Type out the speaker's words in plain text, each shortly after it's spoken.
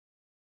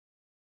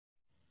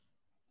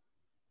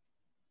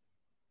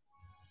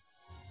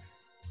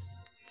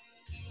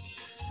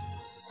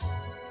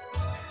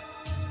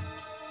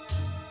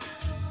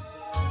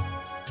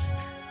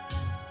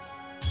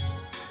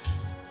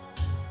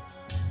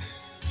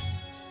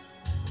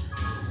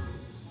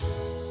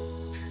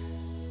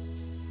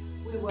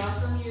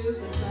welcome you to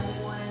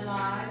Sunday Morning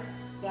Live.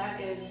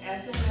 That is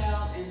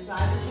SML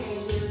Inside the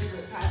Pages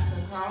with Pastor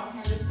Carl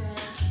Henderson,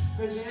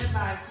 presented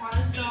by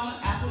Cornerstone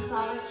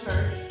Apostolic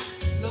Church,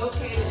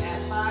 located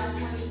at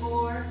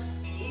 524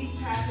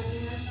 East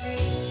Pasadena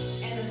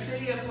Street in the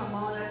city of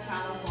Pomona,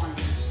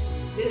 California.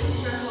 This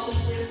is your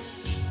hostess,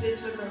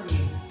 Sister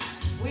Marie.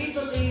 We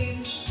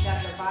believe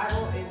that the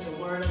Bible is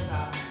the Word of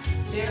God.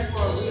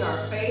 Therefore, we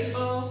are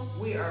faithful,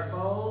 we are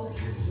bold,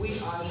 we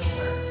are the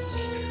church.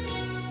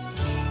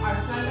 Our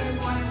Sunday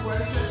morning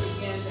worship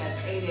begins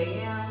at 8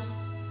 a.m.,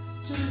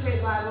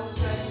 Tuesday Bible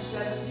study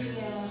 7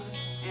 p.m.,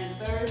 and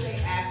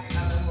Thursday Acts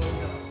of the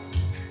Holy Ghost.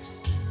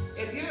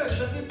 If you're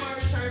looking for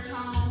a church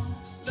home,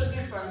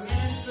 looking for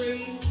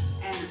ministry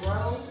and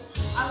growth,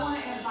 I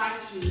want to invite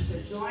you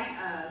to join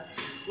us,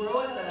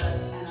 grow with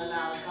us, and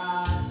allow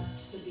God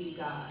to be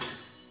God.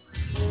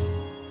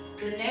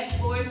 The next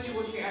voice you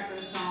will hear after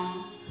the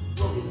song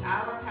will be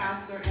our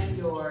pastor and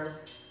yours,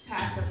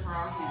 Pastor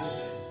Carl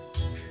Henderson.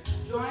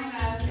 Join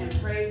us in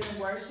praise and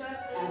worship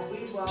as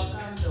we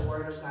welcome the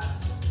Word of God.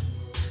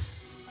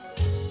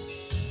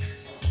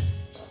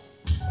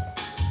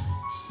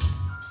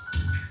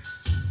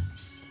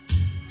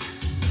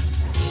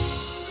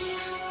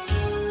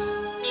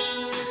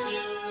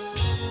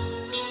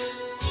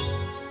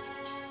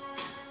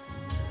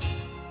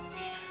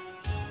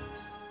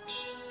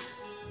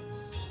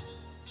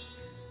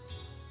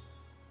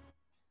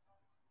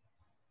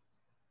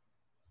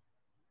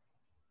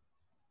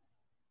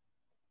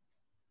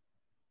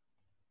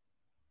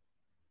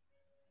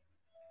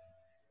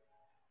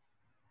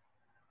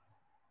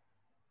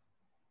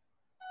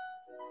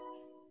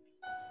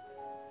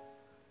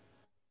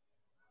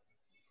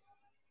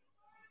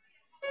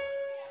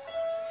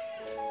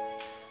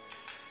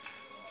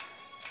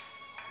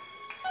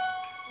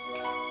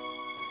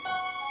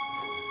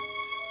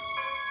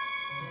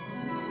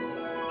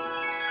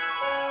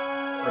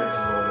 Praise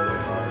the Lord,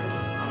 everybody.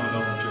 I don't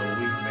know what your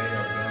week may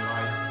have been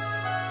like.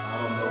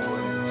 I don't know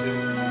what it took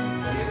for you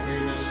to get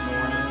here this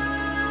morning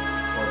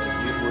or to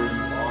get where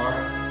you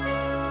are.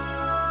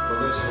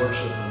 But let's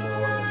worship the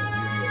Lord in the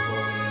beauty of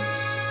holiness.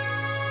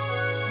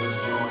 Let's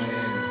join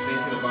in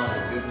thinking about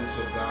the goodness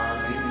of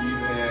God. Maybe you've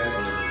had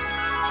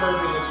a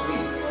turbulent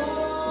week.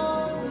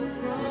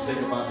 Let's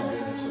think about the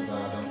goodness of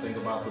God. Don't think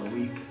about the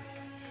week.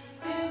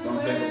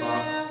 Don't think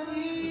about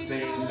the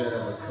things that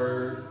have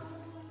occurred.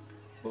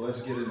 But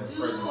let's get in the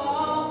presence of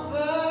God.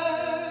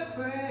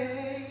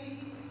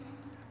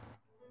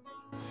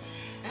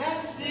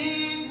 And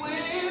seek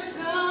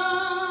wisdom.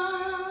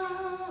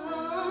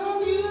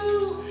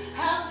 You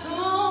have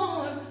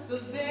torn the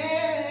veil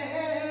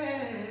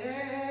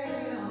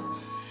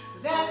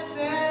that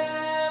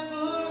separates.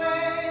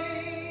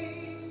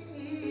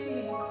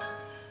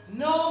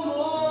 No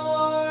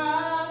more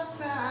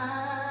outside.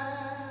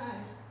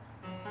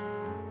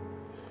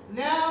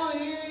 Now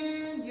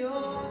in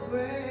your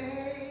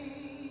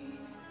grace.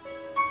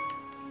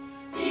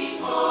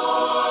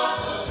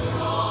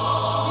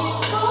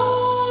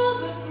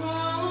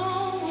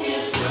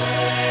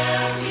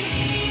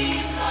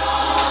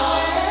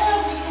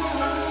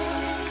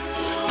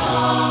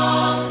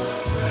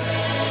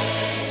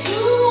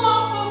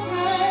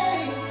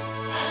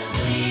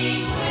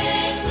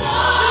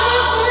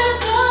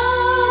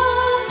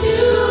 You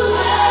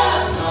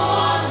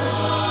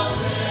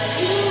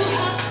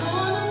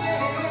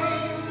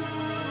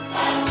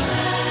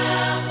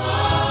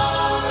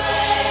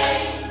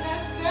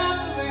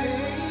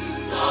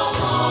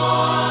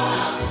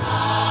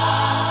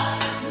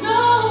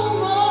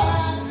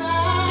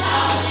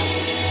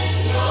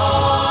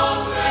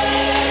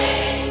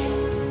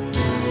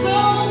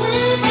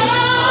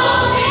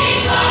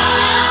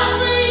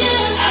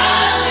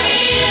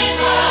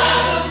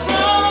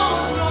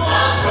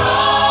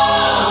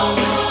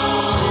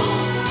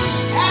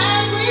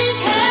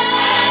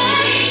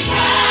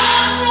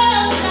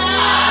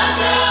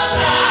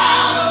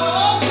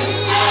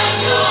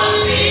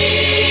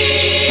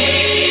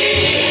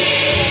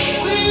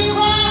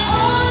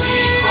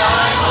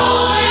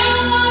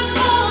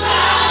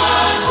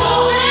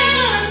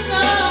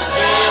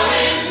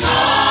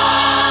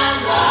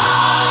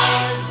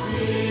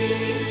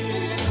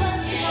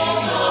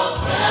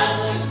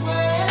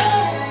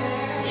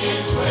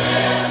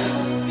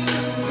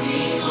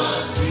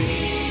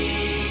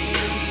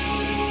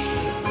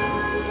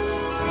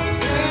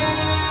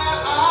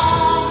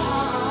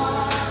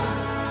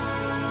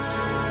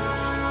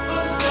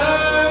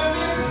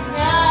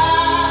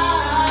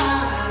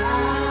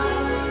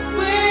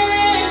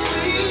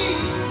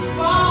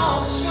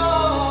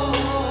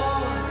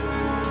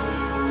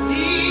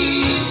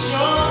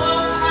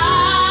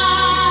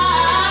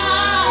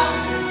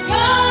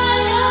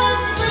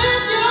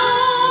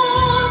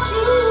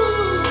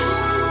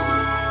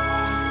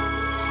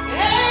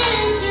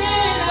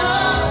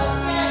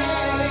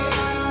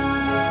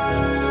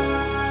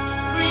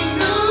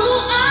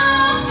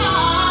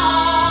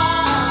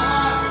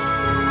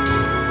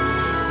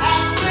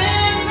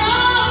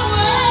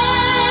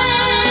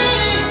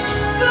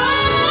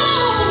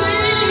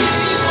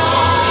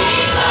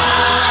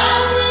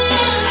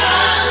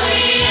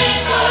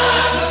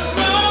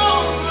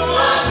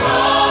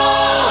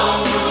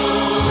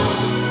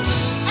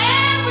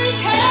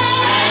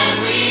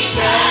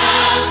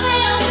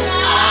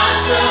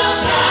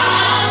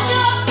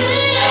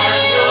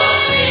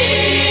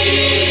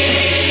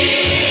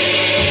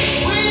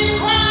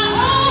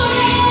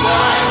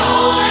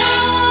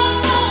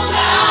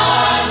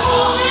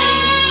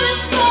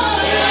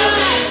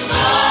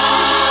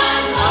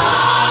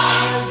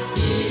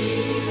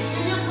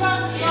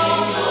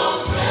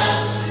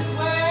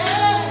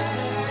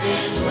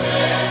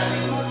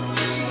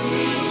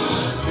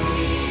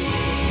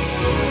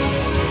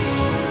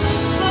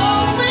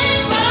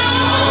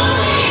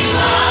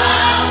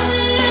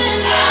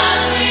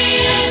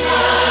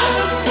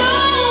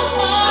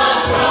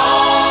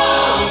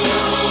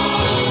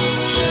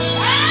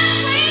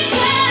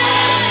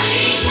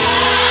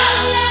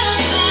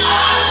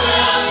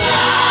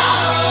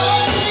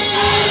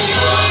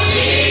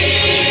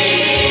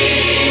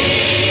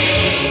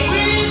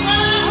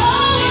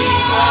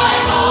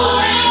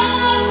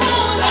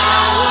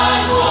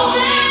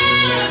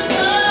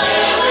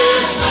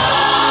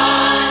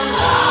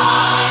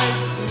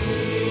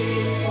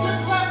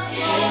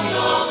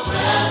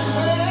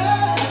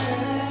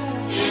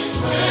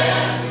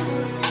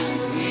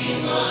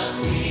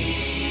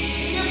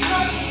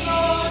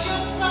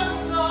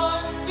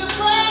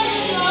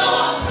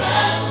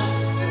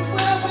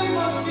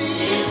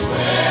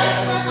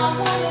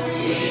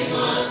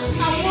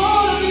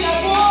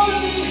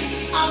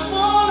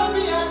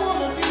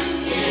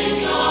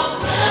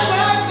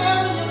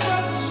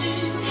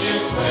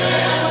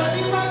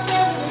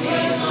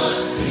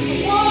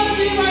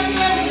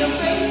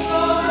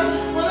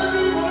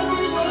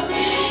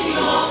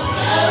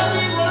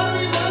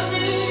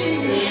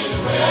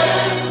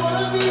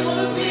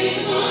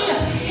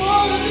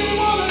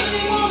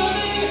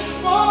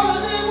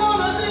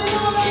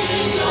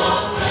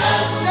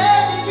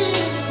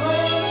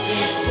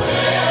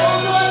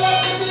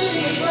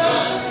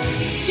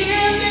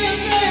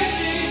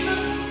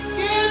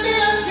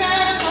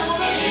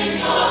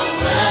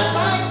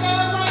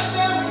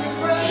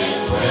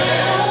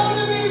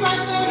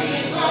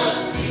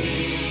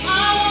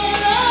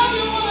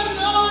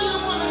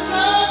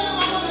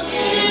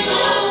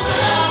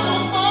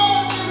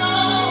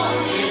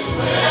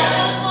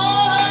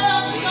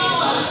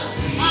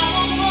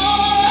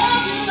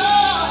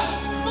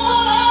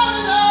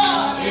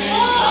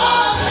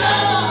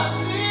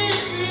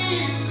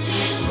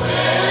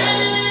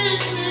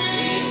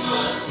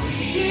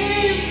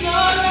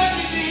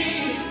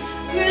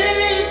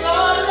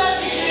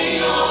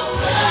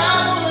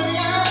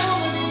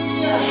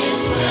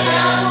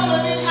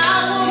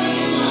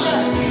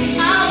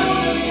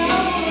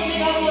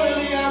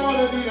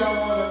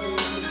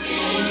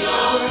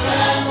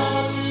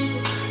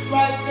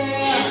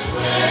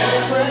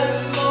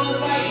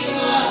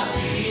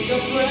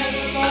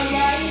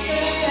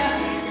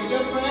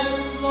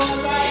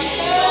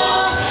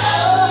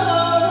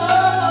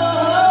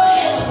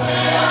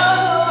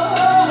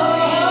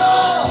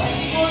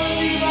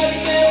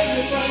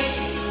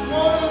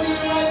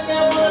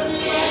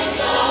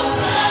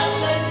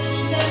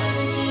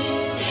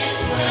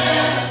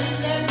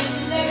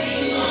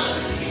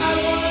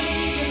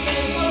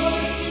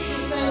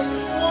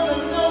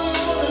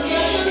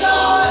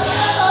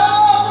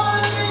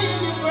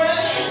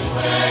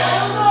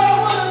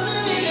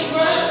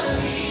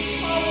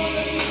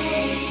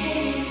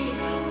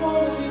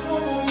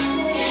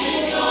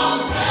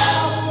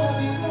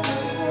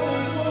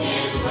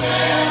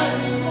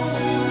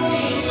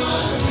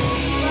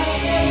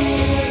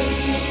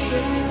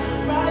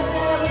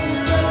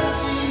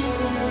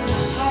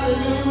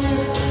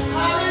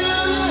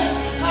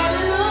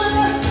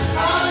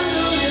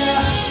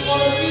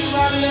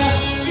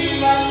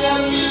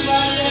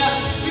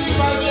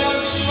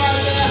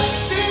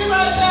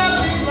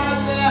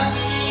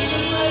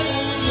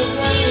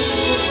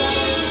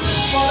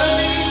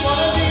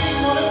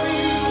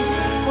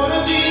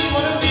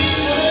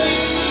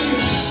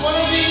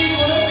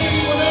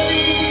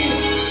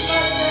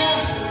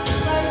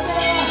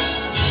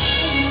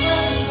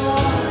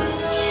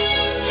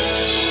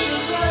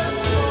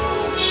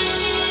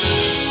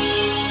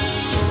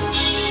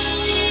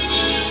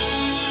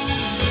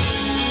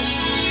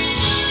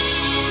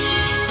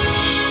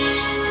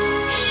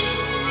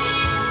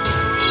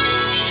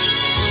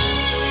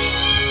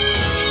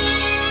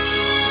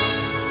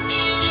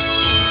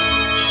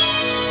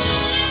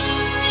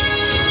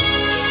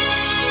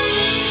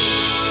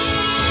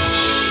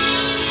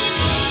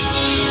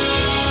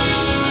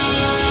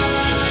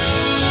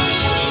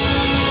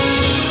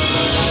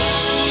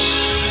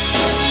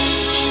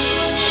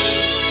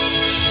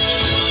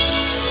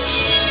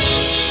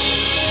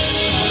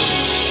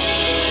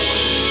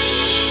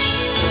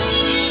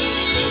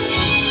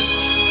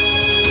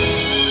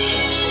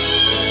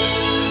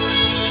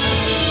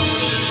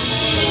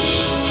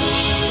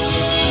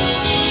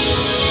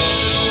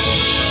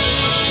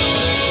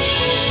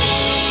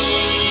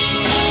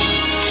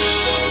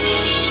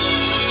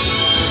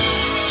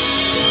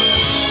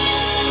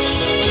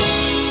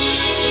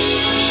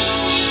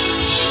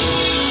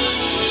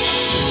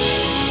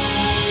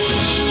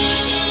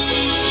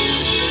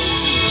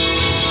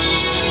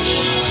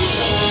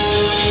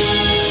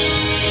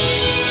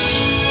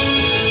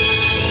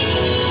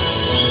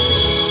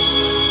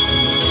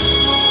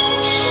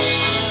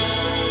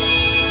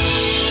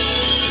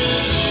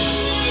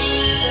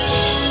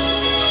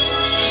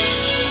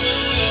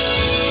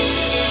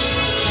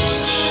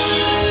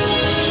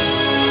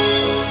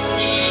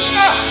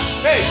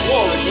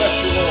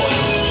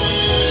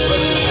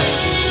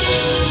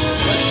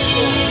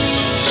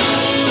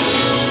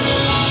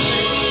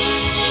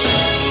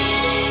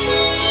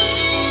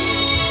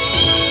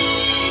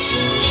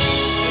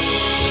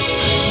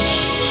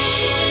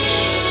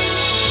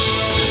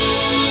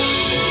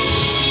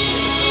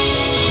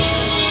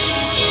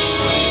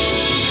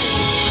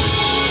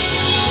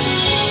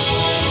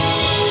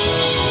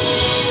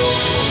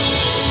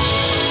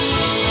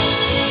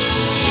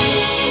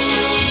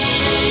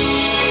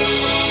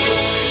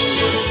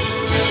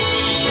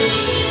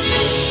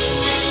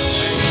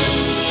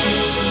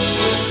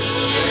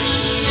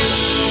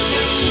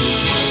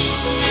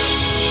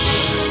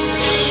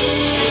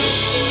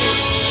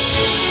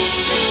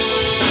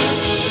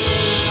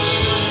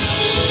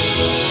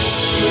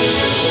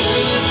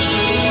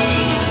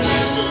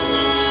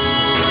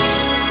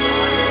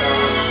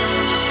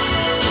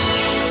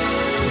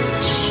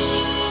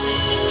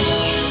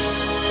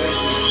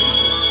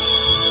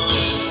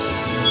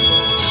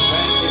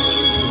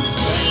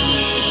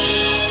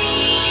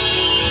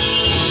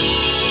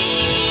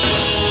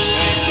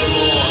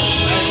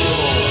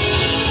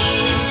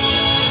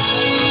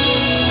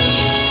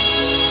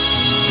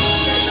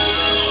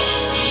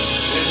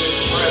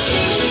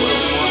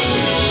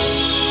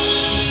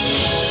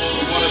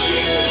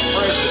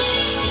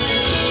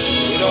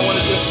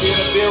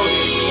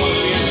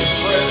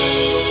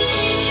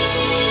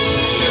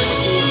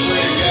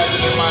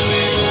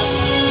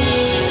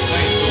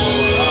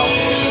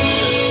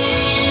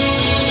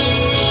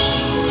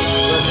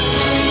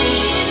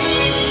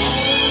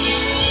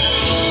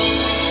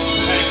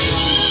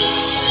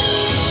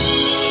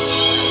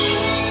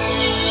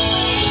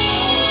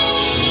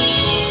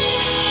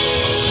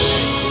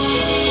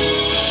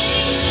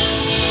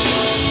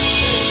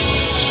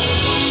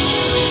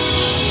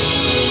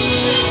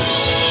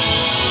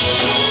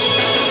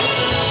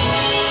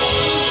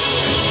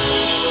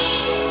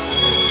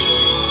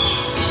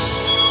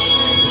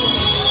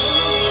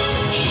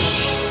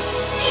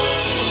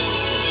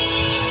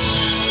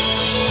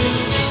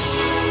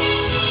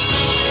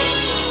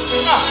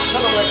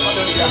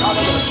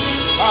Hallelujah.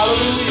 Hallelujah.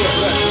 Hallelujah.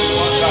 Bless you,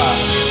 Lord God.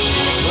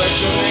 Bless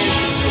your name,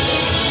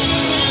 Jesus.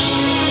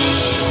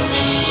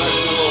 Bless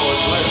you, Lord.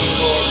 Bless you,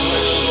 Lord.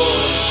 Bless you,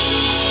 Lord.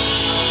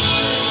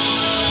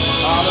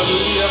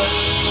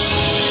 Hallelujah.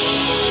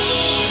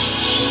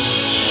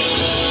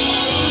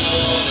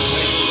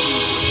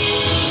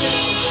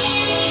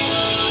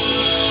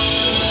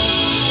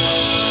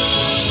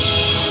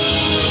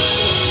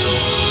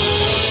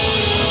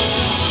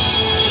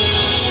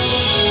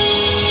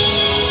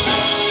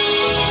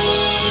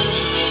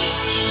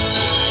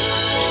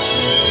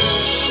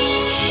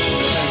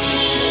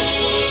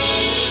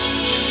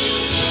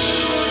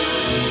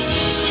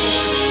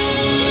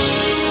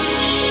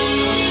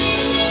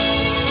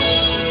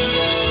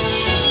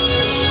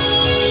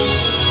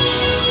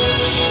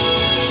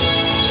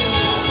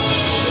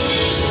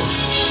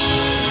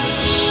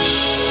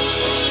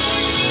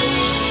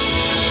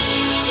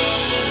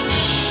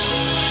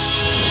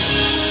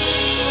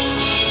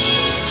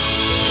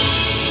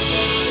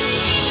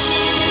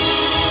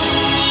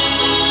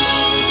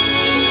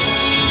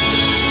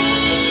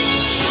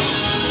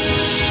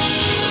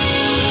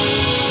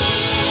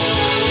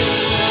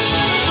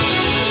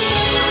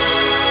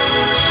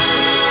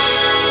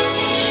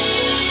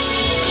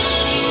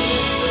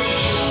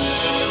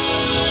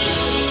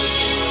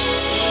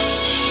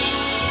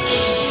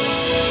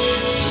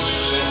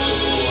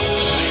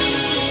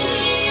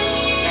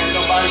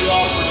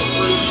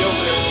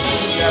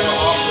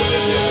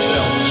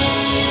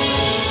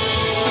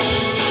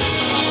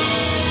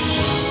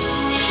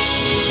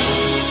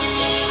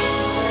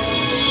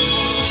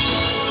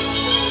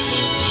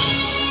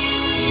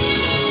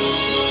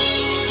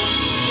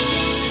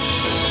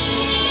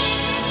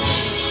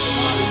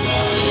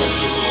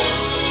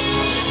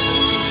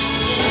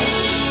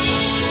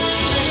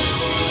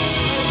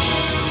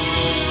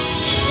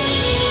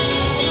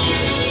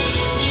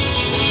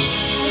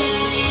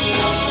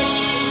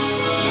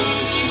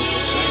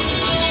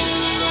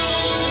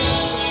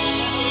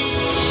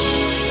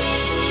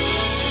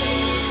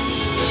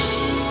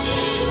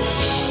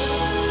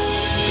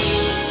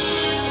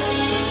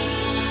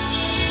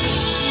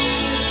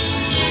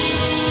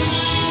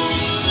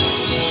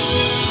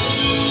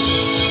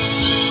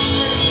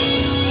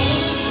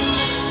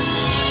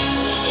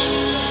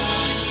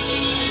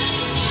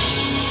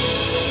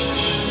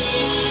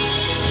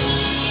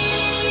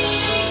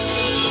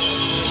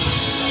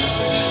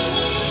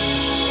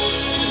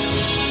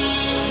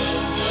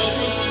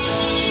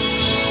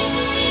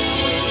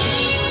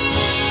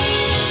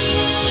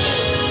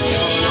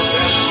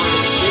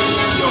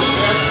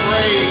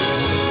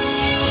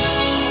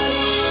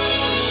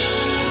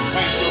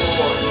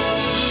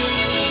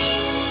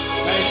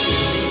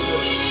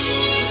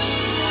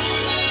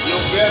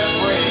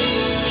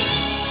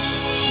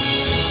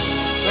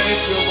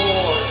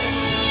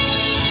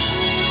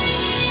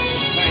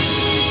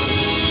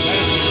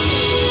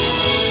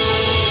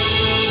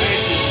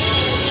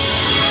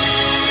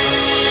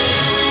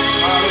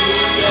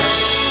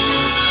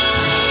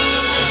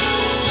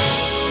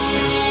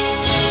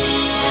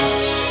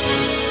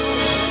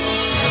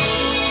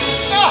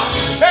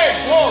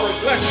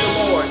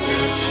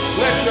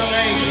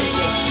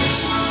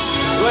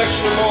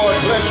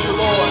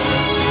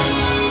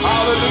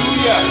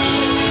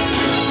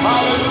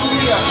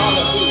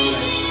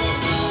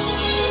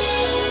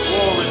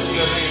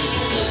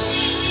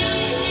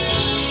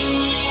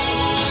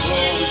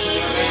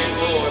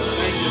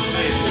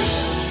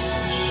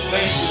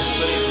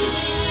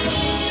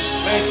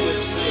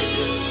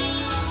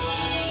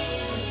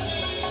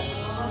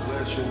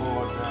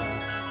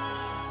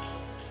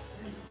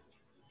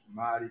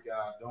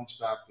 Don't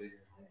stop there.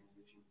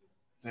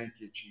 Thank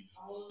you, Jesus.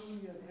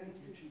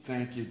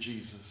 Thank you,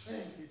 Jesus.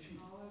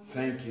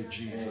 Thank you,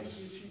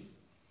 Jesus.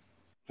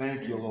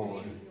 Thank you,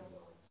 Lord.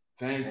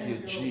 Thank you,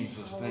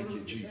 Jesus. Thank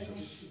you,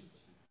 Jesus.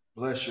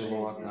 Bless you,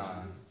 Lord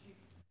God.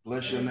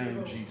 Bless your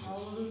name, Jesus.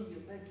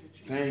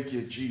 Thank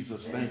you,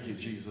 Jesus. Thank you,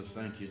 Jesus.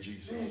 Thank you,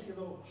 Jesus.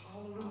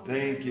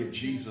 Thank you,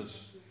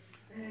 Jesus.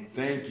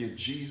 Thank you,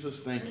 Jesus.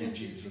 Thank you,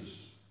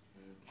 Jesus.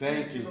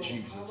 Thank you,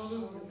 Jesus.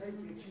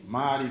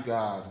 Mighty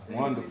God,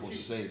 wonderful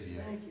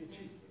Savior.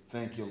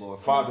 Thank you, Lord.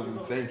 Father, we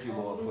thank you,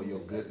 Lord, for your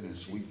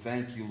goodness. We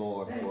thank you,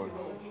 Lord, for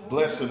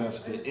blessing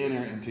us to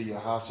enter into your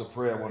house of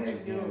prayer once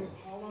again.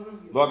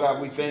 Lord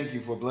God, we thank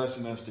you for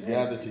blessing us to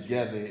gather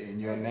together in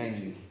your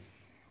name.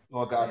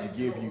 Lord God, to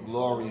give you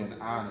glory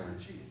and honor.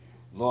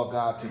 Lord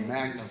God, to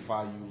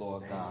magnify you,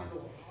 Lord God.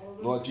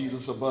 Lord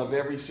Jesus, above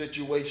every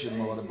situation,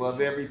 Lord, above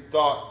every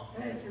thought,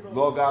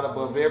 Lord God,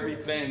 above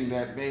everything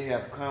that may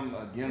have come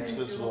against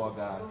us, Lord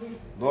God.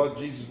 Lord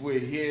Jesus, we're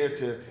here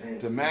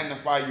to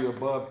magnify you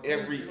above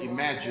every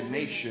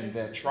imagination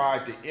that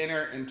tried to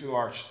enter into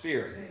our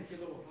spirit.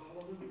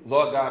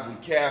 Lord God, we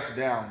cast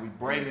down, we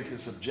bring into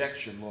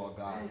subjection, Lord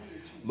God.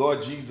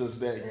 Lord Jesus,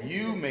 that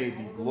you may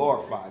be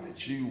glorified,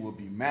 that you will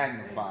be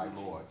magnified,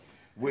 Lord.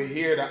 We're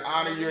here to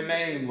honor your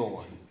name,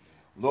 Lord.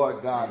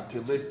 Lord God, to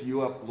lift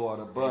you up, Lord,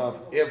 above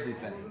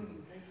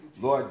everything.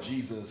 Lord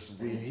Jesus,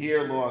 we're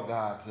here, Lord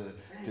God,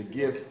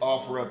 to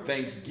offer up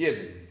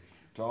thanksgiving.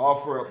 to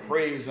offer up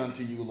praise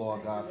unto you,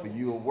 Lord God, for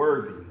you are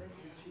worthy.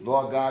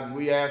 Lord God,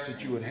 we ask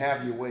that you would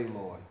have your way,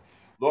 Lord.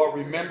 Lord,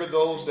 remember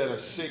those that are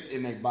sick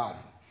in their body.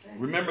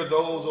 Remember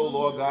those, oh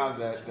Lord God,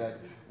 that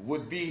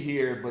would be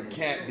here but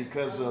can't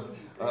because of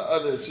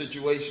other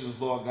situations,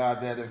 Lord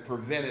God, that have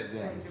prevented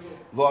them.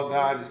 Lord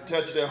God,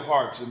 touch their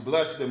hearts and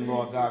bless them,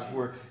 Lord God,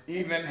 for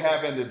even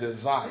having the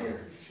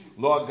desire.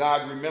 Lord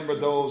God, remember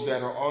those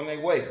that are on their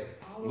way.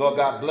 Lord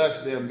God,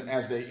 bless them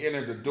as they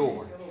enter the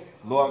door.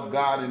 Lord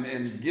God,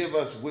 and give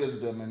us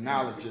wisdom and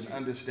knowledge and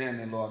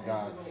understanding, Lord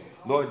God.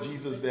 Lord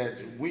Jesus, that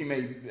we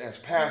may, as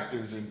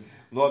pastors and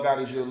Lord God,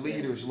 as your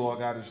leaders, Lord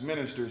God, as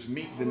ministers,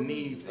 meet the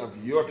needs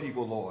of your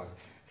people, Lord.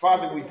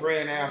 Father, we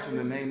pray and ask in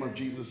the name of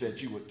Jesus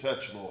that you would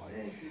touch, Lord.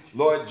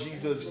 Lord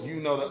Jesus, you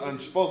know the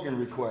unspoken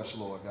requests,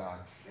 Lord God.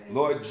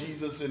 Lord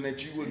Jesus, and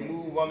that you would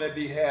move on their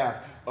behalf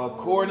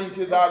according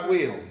to thy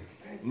will.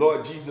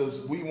 Lord Jesus,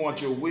 we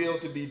want your will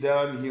to be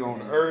done here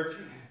on earth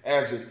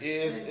as it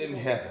is in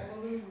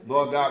heaven.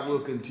 Lord God, we'll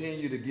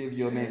continue to give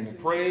your name the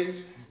praise.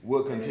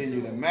 We'll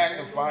continue to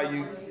magnify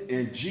you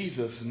in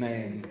Jesus'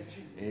 name.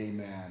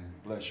 Amen.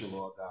 Bless you,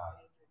 Lord God.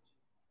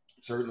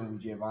 Certainly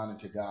we give honor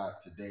to God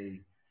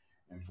today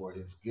and for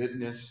his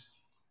goodness.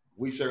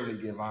 We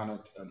certainly give honor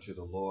unto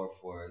the Lord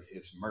for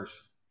his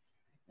mercy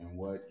and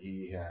what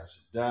he has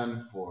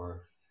done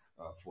for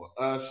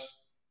us,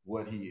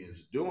 what he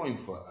is doing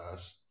for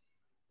us.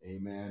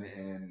 Amen.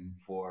 And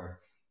for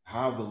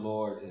how the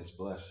Lord is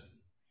blessing,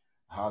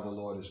 how the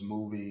Lord is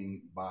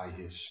moving by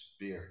his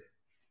spirit.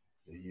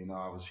 You know,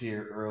 I was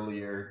here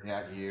earlier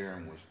that year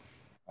and was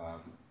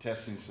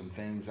testing some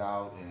things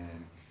out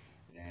and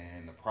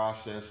the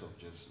process of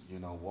just, you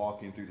know,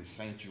 walking through the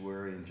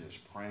sanctuary and just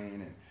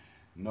praying and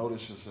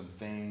noticing some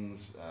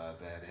things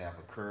that have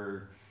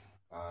occurred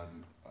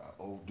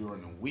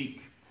during the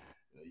week,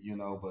 you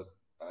know, but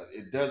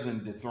it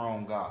doesn't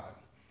dethrone God.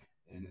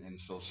 And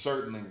so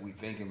certainly we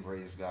thank and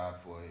praise God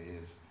for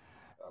his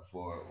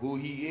for who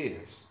he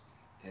is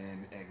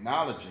and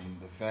acknowledging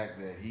the fact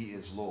that he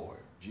is Lord.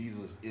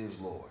 Jesus is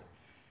Lord.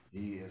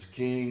 He is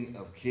King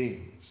of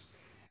Kings.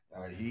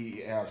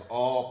 He has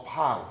all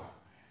power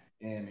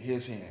in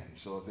his hand.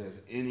 So if there's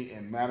any,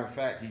 and matter of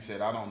fact, he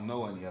said, I don't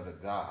know any other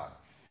God.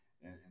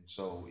 And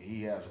so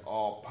he has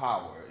all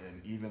power.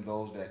 And even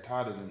those that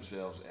title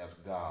themselves as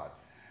God,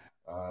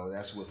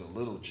 that's with a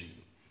little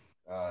g,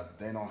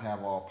 they don't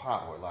have all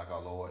power like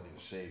our Lord and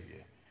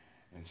Savior.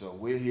 And so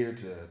we're here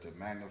to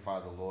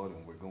magnify the Lord,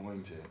 and we're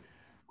going to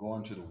go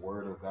into the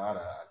Word of God.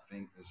 I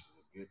think this is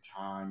a good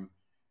time,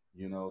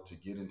 you know, to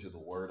get into the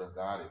Word of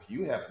God. If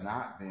you have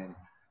not been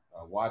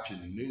watching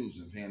the news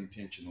and paying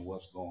attention to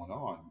what's going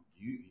on,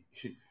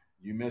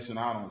 you're missing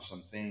out on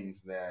some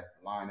things that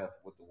line up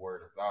with the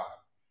Word of God.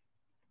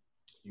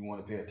 You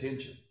want to pay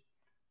attention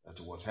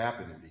to what's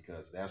happening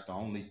because that's the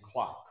only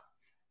clock,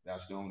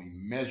 that's the only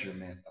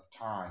measurement of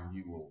time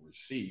you will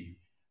receive.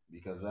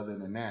 Because other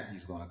than that,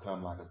 he's going to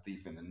come like a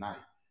thief in the night,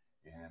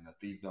 and a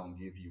thief don't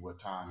give you what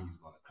time he's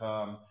going to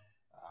come.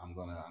 I'm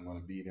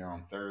gonna be there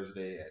on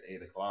Thursday at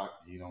 8 o'clock.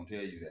 He don't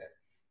tell you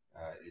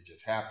that. It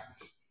just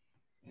happens.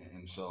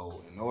 And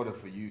so, in order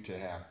for you to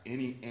have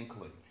any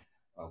inkling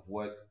of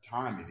what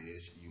time it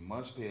is, you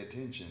must pay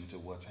attention to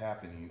what's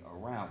happening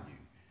around you.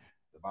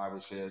 The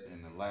Bible said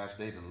in the last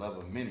day, the love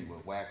of many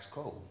will wax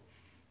cold.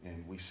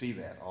 And we see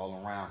that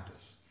all around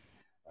us.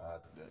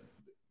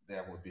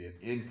 That would be an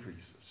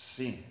increase of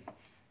sin.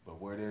 But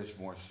where there's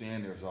more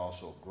sin, there's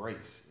also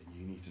grace. And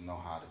you need to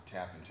know how to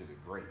tap into the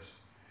grace.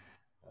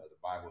 The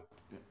Bible,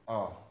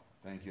 oh,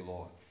 thank you,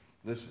 Lord.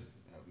 Listen,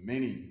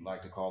 many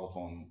like to call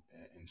upon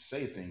and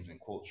say things and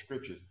quote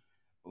scriptures.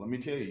 But let me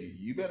tell you,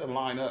 you better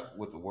line up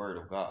with the word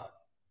of God.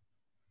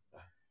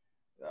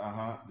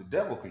 The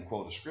devil can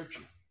quote a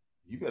scripture.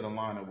 You better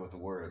line up with the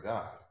word of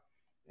God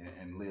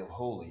and live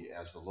holy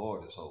as the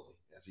Lord is holy,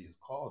 as he has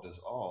called us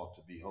all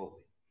to be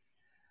holy.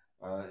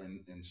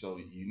 And so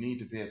you need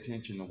to pay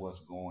attention to what's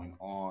going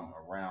on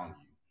around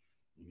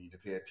you. You need to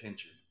pay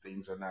attention.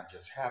 Things are not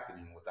just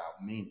happening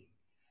without meaning.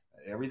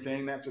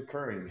 Everything that's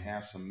occurring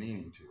has some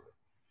meaning to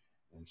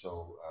it. And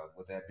so,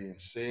 with that being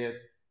said,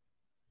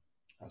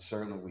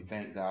 certainly we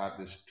thank God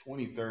this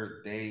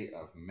 23rd day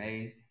of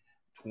May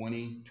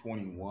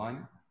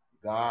 2021.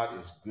 God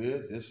is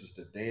good. This is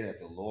the day that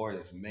the Lord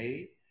has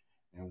made,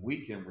 and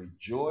we can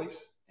rejoice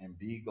and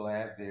be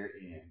glad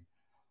therein.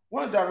 I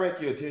want to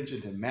direct your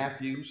attention to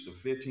Matthew's, the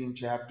 15th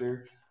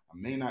chapter.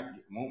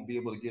 Won't be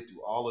able to get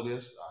through all of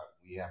this.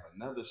 We have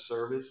another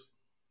service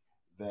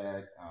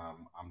that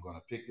I'm going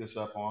to pick this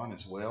up on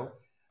as well,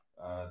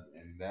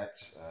 and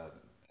that's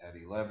at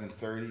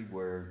 11:30.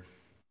 We're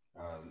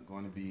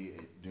going to be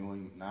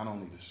doing not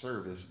only the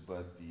service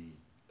but the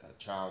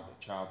child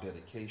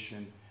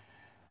dedication,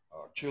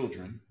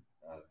 children,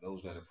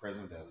 those that are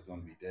present that is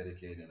going to be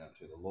dedicated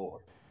unto the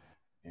Lord.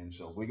 And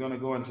so we're going to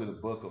go into the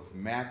book of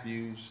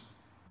Matthew's,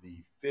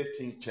 the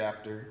 15th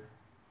chapter,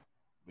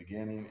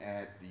 beginning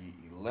at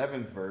the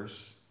 11th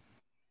verse,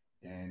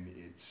 and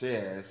it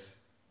says,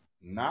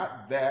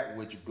 Not that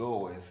which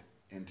goeth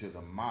into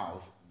the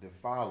mouth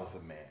defileth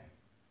a man,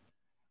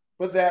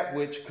 but that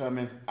which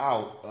cometh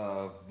out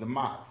of the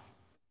mouth,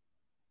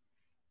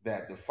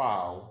 that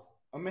defile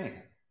a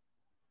man.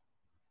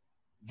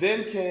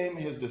 Then came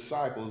his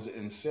disciples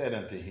and said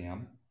unto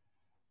him,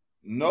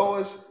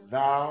 Knowest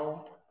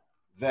thou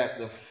that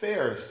the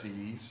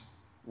Pharisees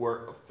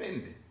were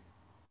offended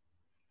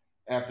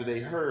after they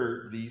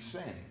heard these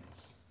sayings?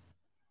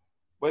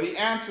 But he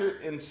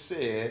answered and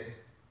said,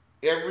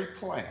 Every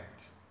plant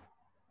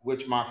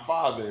which my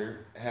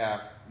Father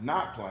hath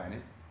not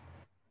planted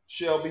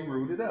shall be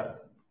rooted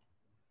up.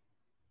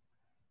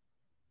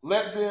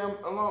 Let them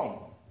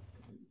alone,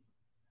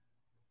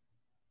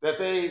 that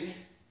they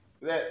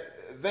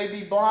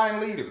be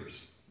blind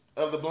leaders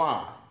of the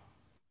blind.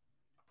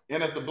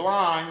 And if the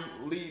blind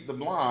lead the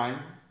blind,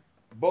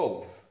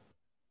 both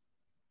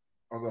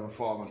are going to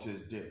fall into the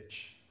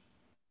ditch.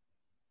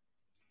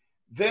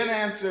 Then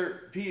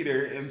answered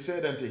Peter and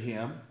said unto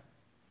him,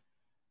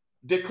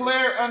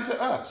 Declare unto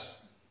us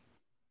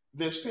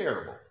this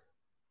parable.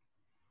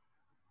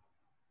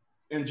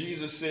 And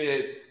Jesus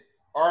said,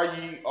 Are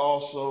ye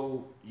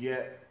also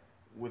yet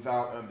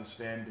without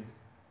understanding?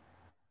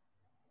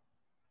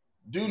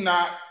 Do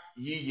not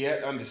ye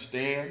yet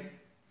understand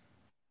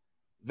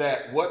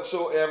that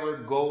whatsoever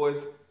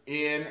goeth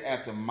in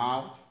at the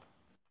mouth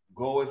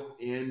goeth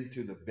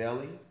into the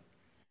belly,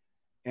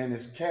 and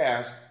is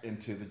cast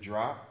into the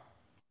drop?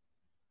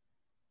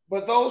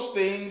 But those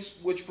things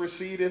which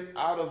proceedeth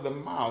out of the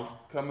mouth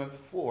cometh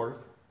forth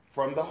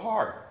from the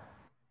heart,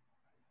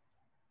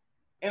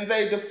 and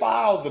they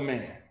defile the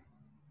man.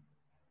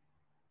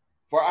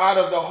 For out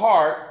of the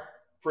heart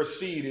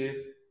proceedeth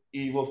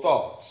evil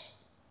thoughts.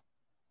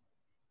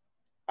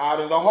 Out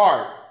of the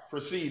heart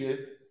proceedeth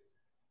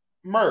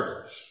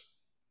murders.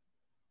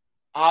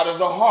 Out of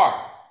the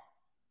heart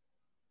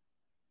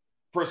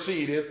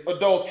proceedeth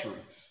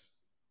adulteries.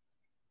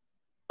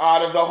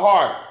 Out of the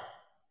heart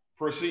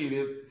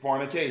proceedeth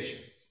fornications.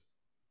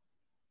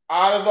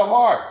 Out of the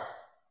heart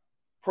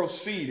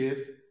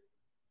proceedeth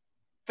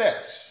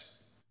thefts.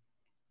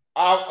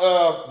 Out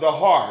of the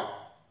heart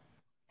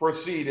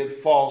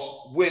proceedeth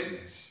false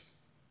witness.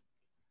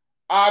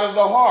 Out of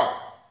the heart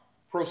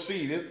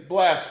proceedeth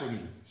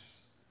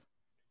blasphemies.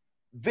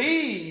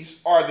 These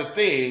are the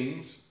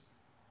things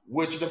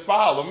which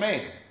defile a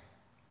man.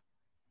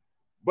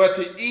 But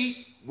to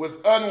eat with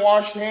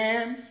unwashed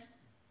hands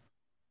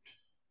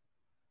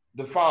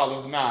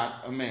defileth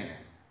not a man.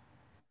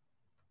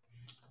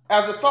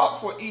 As a thought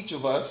for each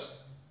of us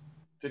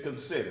to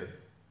consider,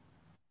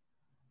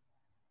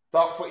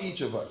 thought for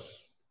each of us,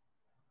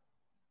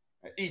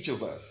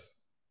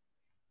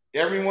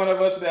 every one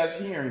of us that's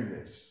hearing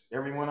this,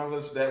 every one of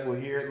us that will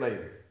hear it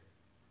later,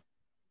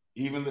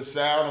 even the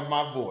sound of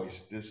my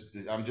voice,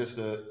 I'm just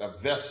a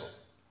vessel,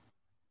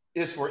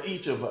 is for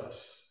each of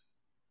us.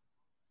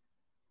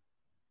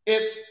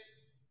 It's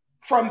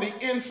from the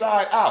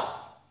inside out.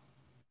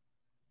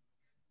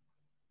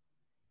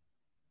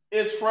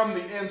 It's from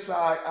the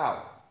inside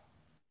out.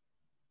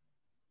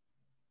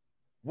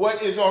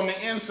 What is on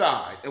the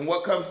inside and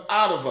what comes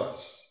out of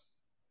us,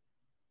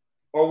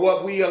 or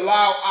what we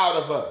allow out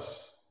of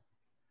us,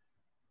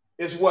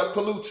 is what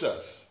pollutes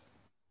us.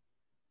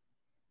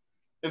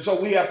 And so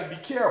we have to be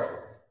careful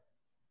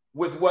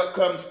with what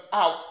comes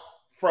out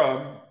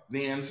from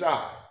the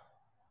inside.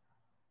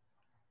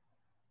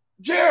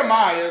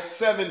 Jeremiah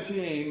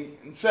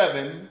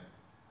 17:7,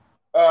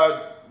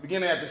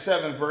 beginning at the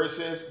 7th verse,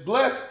 says,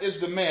 Blessed is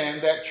the man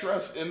that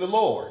trusts in the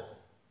Lord,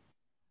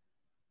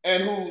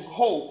 and whose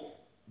hope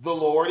the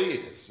Lord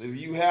is. If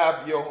you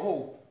have your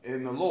hope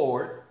in the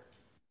Lord,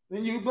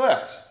 then you're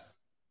blessed.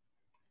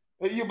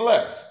 You're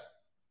blessed.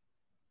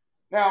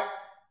 Now,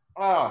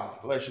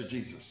 bless you,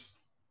 Jesus.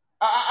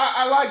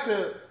 I like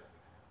to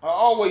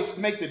always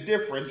make the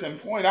difference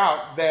and point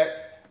out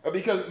that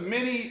because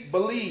many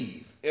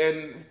believe,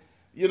 and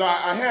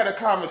I had a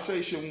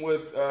conversation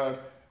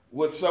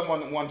with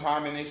someone one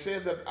time, and they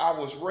said that I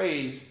was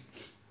raised,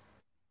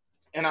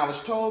 and I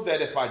was told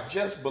that if I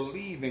just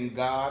believe in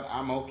God,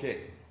 I'm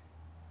okay.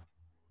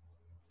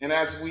 And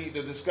as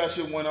the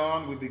discussion went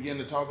on, we began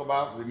to talk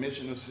about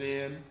remission of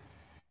sin.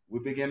 We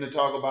began to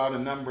talk about a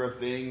number of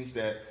things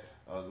that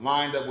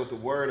lined up with the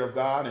Word of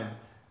God,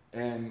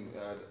 and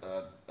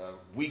a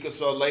week or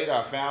so later,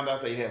 I found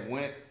out they had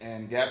went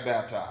and got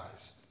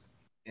baptized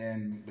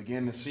and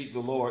began to seek the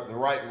Lord the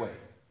right way.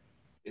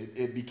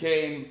 It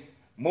became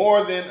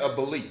more than a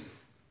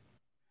belief.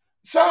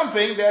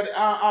 Something that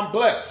I'm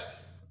blessed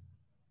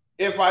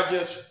if I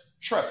just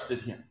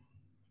trusted Him.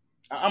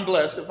 I'm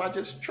blessed if I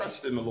just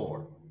trust in the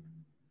Lord.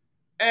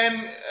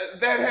 And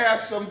that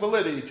has some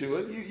validity to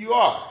it. You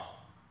are.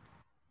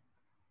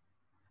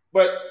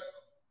 But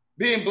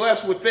being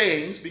blessed with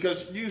things,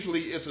 because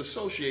usually it's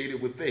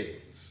associated with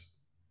things,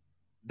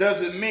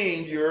 doesn't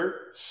mean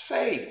you're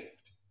saved.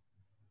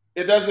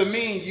 It doesn't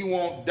mean you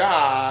won't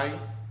die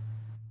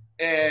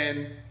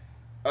and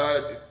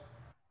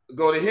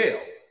go to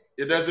hell.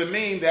 It doesn't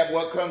mean that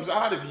what comes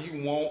out of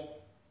you won't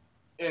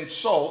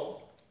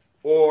insult,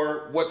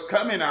 or what's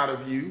coming out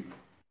of you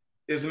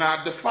is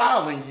not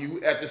defiling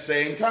you at the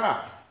same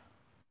time.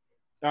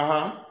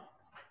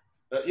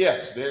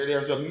 Yes,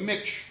 there's a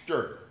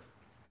mixture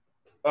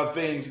of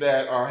things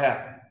that are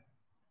happening.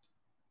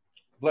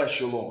 Bless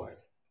you, Lord.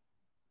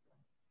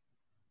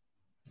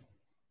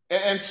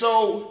 And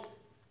so,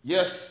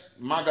 yes,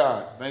 my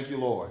God, thank you,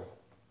 Lord.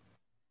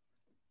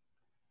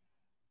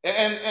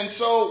 And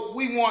so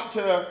we want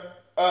to.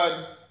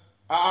 I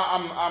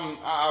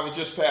was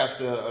just passed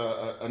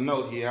a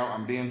note here.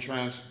 I'm being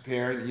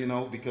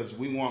transparent, because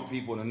we want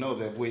people to know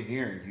that we're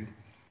hearing you.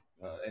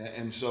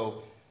 And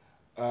so,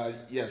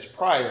 yes,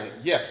 prior,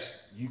 yes,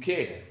 you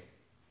can.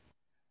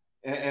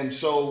 And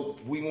so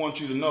we want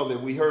you to know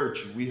that we heard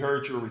you. We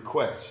heard your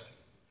request.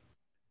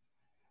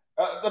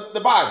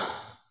 The Bible,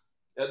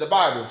 the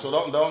Bible. So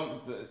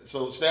don't.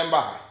 So stand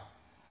by.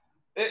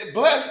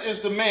 Blessed is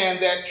the man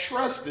that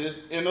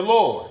trusteth in the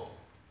Lord,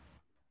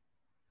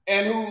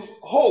 and whose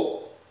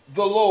hope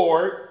the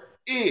Lord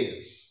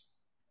is.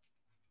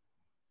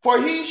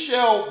 For he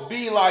shall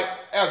be like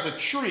as a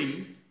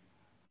tree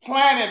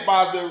planted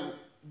by the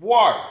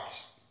waters,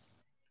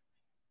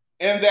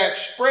 and that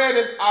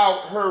spreadeth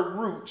out her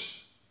roots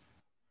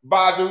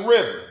by the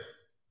river,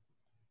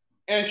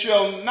 and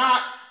shall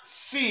not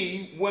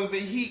see when the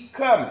heat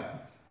cometh,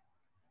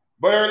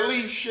 but her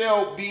leaf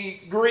shall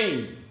be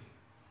green,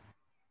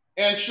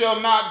 and shall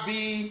not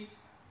be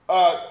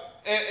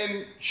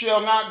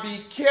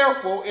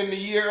careful in the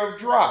year of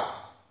drought,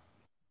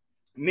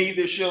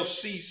 neither shall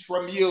cease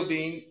from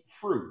yielding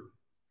fruit.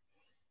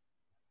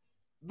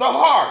 The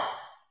heart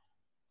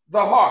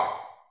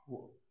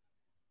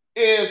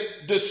is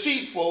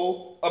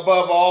deceitful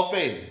above all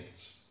things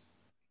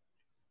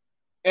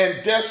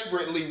and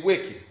desperately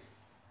wicked.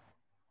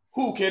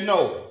 Who can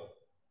know it?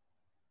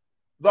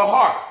 The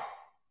heart,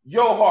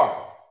 your heart,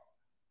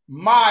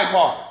 my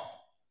heart,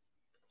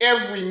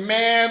 every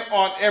man,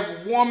 on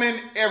every woman,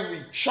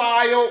 every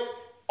child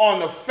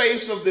on the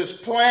face of this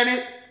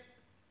planet.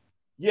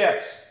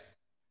 Yes,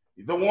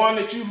 the one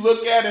that you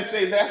look at and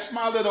say, that's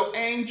my little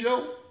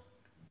angel.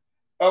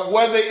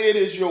 Whether it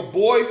is your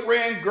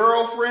boyfriend,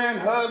 girlfriend,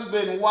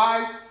 husband,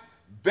 wife,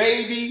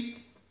 baby,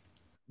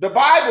 the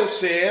Bible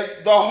says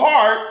the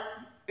heart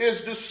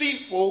is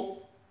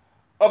deceitful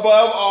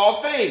above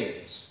all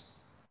things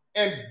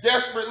and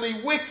desperately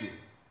wicked.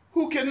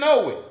 Who can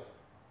know it?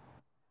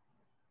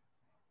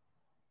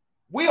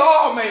 We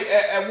all may,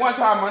 at one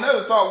time or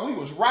another, thought we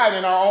was right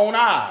in our own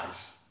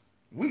eyes.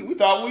 We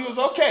thought we was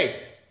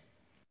okay.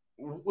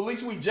 At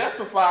least we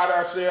justified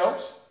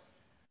ourselves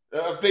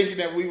thinking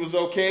that we was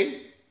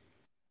okay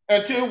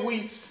until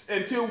we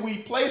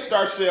placed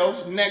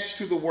ourselves next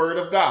to the Word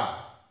of God.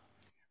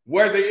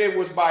 Whether it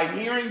was by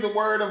hearing the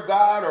Word of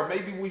God, or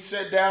maybe we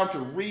sat down to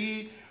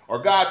read, or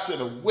God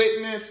sent a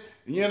witness,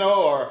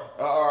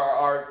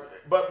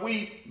 but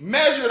we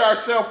measured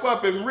ourselves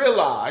up and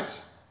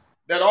realized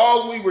that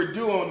all we were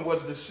doing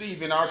was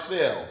deceiving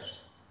ourselves.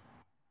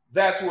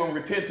 That's when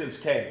repentance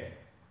came,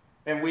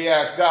 and we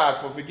asked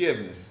God for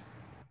forgiveness.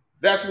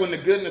 That's when the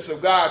goodness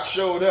of God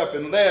showed up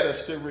and led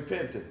us to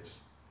repentance.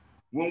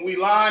 When we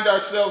lined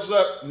ourselves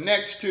up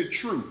next to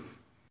truth,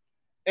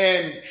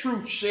 and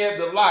truth shed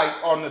the light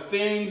on the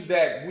things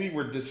that we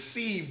were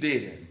deceived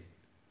in,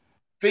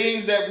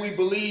 things that we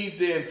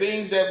believed in,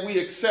 things that we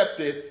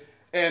accepted,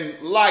 and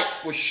light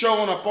was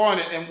showing up on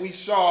it, and we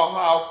saw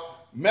how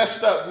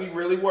messed up we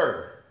really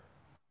were.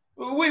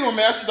 We were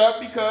messed up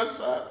because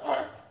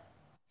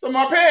some of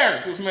our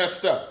parents was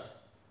messed up,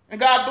 and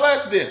God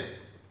blessed them.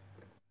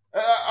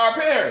 Our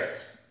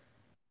parents,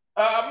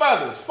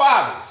 mothers,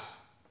 fathers,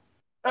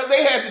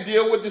 they had to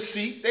deal with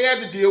deceit. They had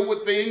to deal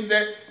with things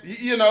that,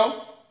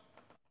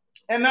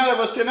 and none of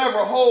us can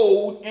ever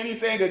hold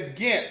anything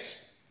against.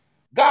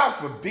 God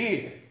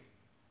forbid.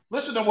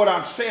 Listen to what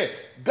I'm saying.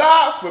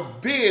 God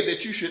forbid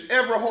that you should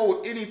ever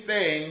hold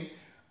anything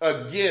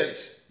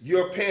against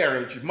your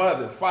parents, your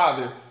mother,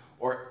 father,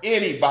 or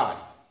anybody.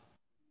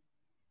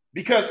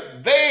 Because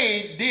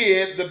they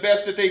did the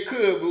best that they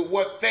could with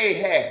what they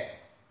had.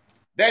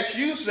 That's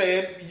you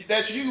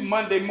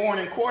Monday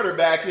morning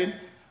quarterbacking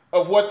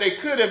of what they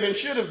could have and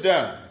should have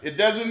done. It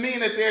doesn't mean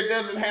that there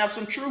doesn't have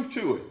some truth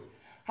to it.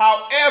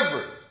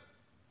 However,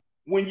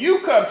 when you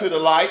come to the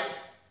light,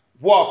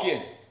 walk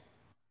in it.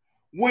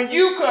 When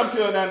you come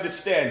to an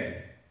understanding,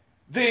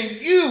 then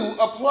you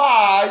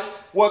apply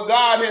what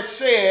God has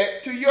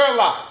said to your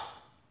life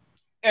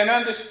and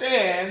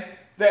understand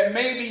that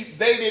maybe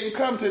they didn't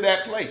come to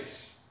that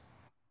place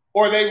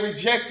or they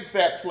rejected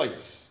that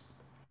place.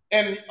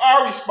 And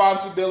our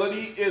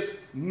responsibility is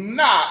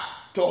not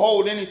to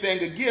hold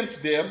anything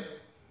against them,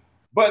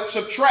 but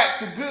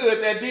subtract the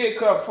good that did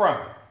come from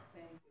it.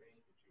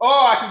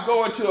 Oh, I could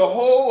go into a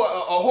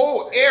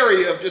whole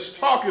area of just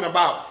talking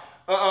about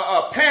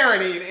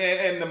parenting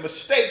and the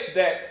mistakes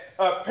that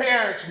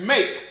parents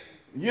make.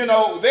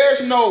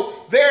 There's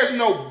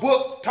no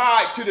book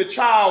tied to the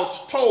child's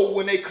toe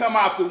when they come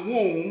out the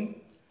womb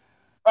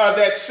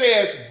that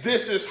says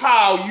this is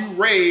how you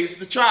raise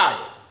the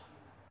child.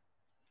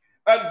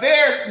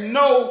 There's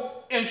no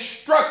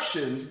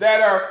instructions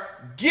that are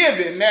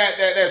given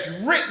that's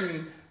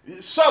written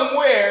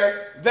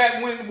somewhere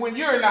that when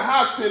you're in the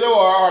hospital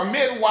or a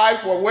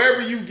midwife or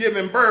wherever you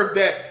giving birth,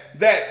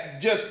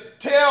 that just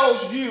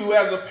tells you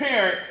as a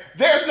parent,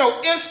 there's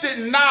no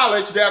instant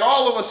knowledge that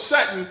all of a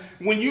sudden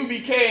when you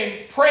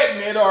became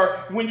pregnant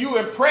or when you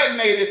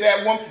impregnated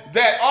that woman,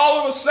 that all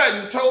of a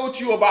sudden told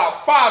you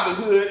about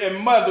fatherhood and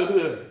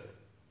motherhood.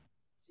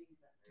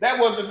 That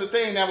wasn't the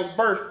thing that was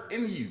birthed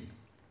in you.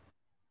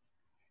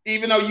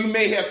 Even though you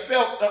may have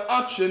felt the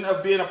unction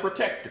of being a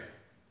protector.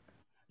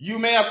 You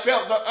may have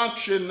felt the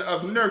unction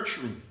of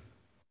nurturing.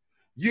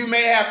 You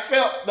may have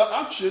felt the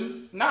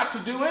unction not to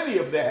do any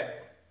of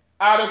that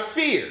out of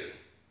fear,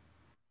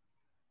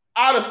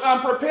 out of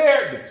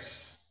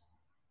unpreparedness,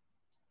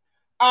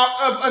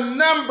 out of a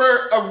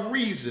number of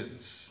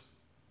reasons.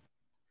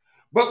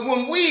 But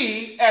when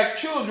we as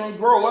children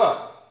grow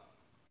up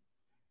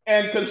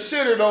and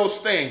consider those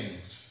things,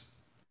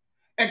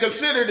 and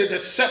consider the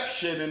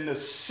deception and the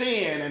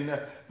sin and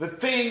the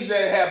things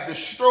that have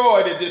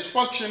destroyed the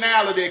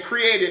dysfunctionality,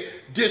 created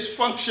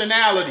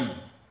dysfunctionality.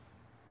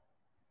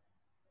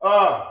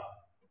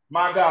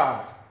 My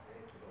God.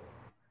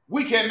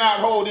 We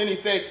cannot hold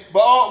anything,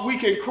 but we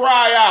can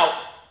cry out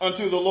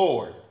unto the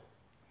Lord.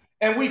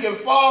 And we can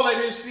fall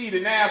at his feet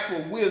and ask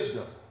for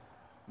wisdom,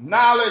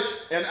 knowledge,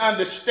 and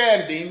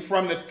understanding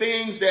from the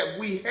things that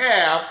we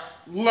have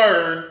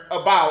learned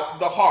about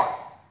the heart.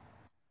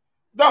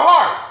 The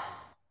heart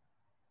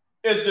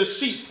is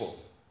deceitful,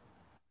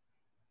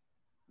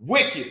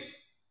 wicked,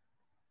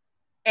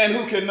 and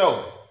who can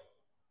know it?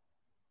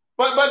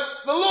 But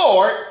the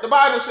Lord, the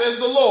Bible says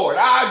the Lord,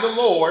 I, the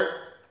Lord,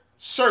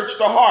 search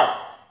the heart.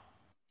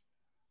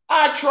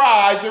 I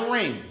try the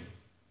reins,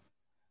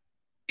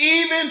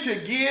 even to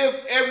give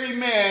every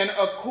man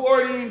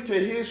according to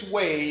his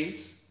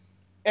ways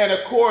and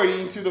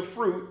according to the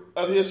fruit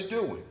of his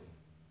doing.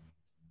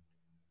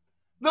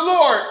 The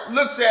Lord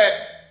looks at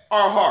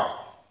our heart.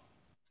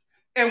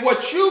 And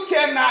what you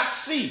cannot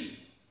see,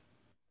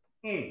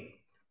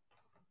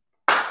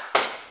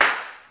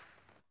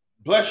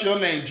 bless your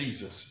name,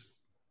 Jesus.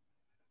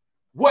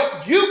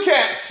 What you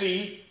can't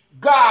see,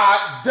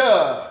 God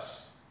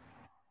does.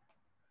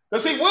 Now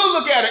see, we'll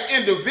look at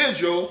an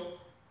individual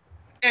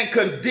and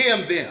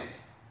condemn them.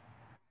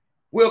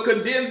 We'll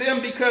condemn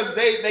them because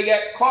they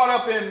got caught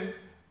up in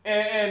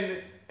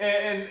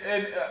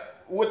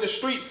with the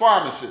street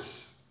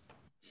pharmacists.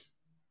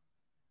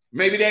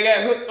 Maybe they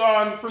got hooked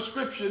on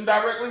prescription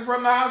directly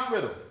from the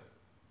hospital.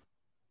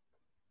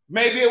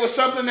 Maybe it was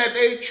something that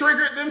they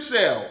triggered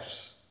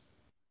themselves.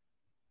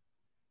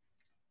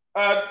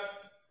 We'll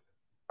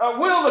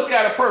look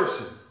at a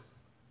person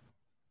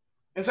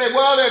and say,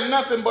 well, they're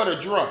nothing but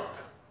a drunk.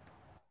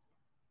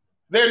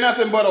 They're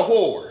nothing but a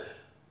whore.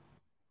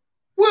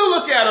 We'll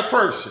look at a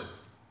person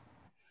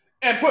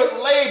and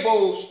put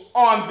labels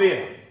on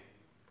them.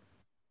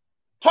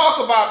 Talk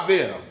about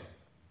them.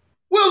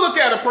 We'll look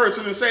at a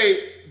person and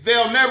say,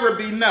 they'll never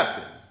be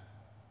nothing.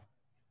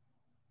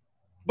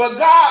 But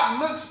God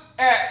looks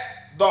at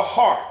the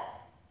heart.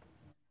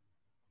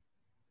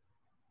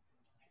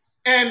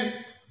 And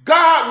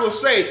God will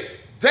say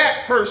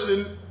that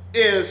person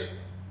is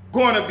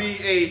going to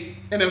be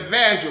an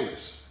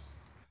evangelist.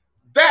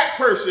 That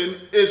person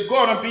is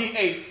going to be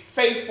a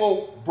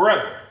faithful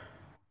brother.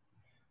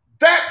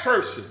 That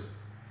person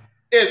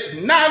is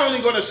not only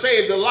going to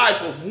save the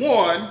life of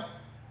one,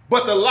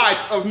 but the life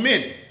of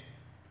many.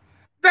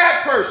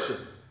 That person,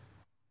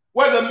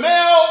 whether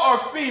male or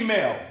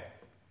female,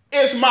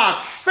 is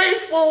my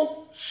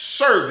faithful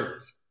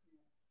servant.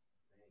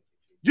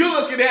 You're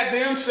looking at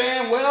them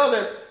saying, well,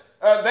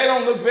 they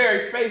don't look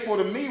very faithful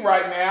to me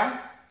right now.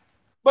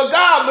 But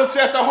God looks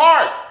at the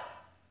heart,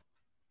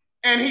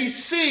 and he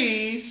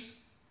sees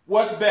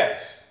what's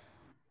best.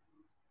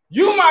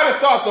 You might have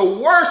thought the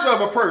worst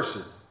of a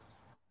person,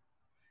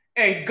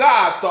 and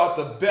God thought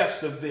the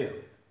best of them.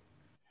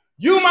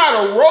 You might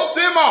have wrote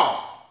them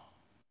off,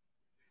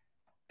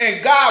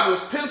 and God was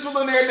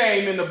penciling their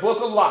name in the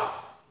book of life.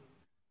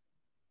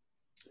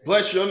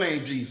 Bless your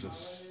name,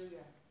 Jesus.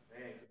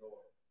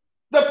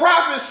 The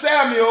prophet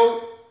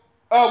Samuel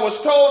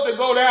was told to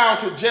go down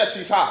to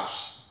Jesse's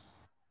house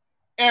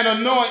and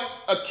anoint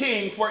a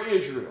king for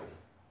Israel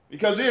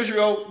because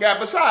Israel got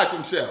beside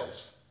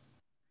themselves.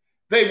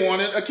 They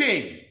wanted a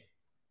king.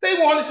 They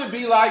wanted to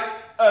be like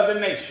other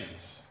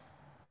nations.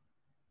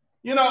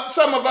 You know,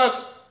 some of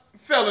us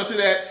fell into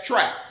that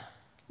trap.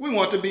 We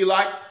want to be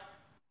like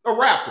a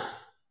rapper.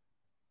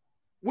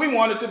 We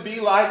wanted to be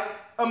like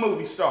a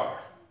movie star.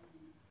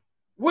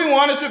 We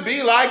wanted to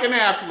be like an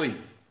athlete.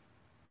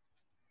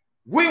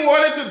 We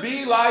wanted to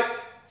be like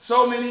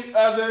so many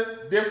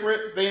other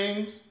different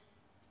things.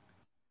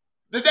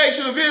 The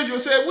nation of Israel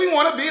said, we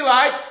want to be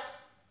like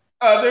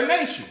other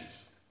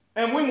nations,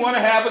 and we want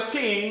to have a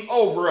king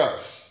over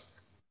us.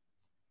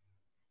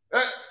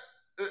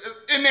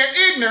 In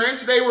their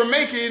ignorance, they were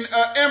making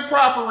an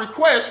improper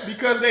request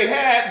because they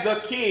had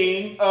the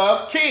King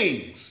of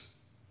Kings.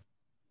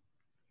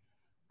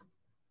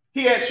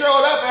 He had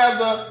showed up as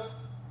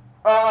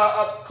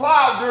a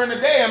cloud during the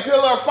day and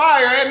pillar of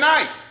fire at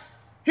night.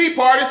 He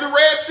parted the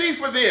Red Sea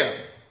for them.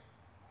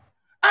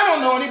 I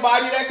don't know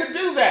anybody that could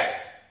do that.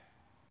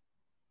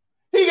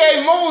 He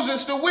gave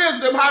Moses the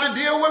wisdom how to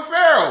deal with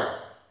Pharaoh.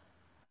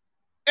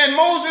 And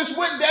Moses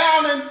went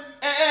down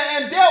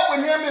and dealt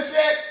with him and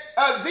said,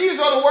 these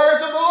are the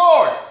words of the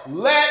Lord.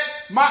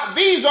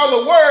 These are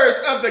the words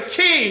of the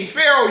king.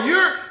 Pharaoh,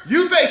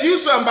 you think you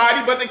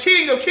somebody, but the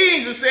King of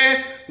Kings is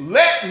saying,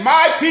 let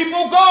my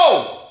people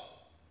go.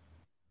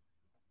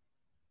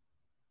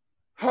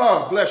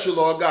 Oh, bless you,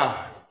 Lord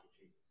God.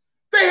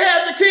 They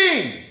had the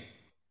king,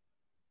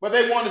 but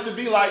they wanted to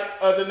be like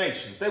other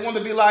nations. They wanted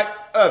to be like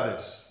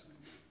others.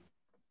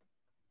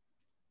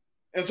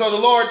 And so the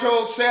Lord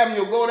told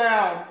Samuel, go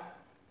down.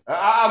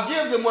 I'll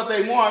give them what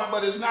they want,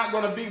 but it's not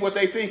going to be what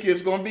they think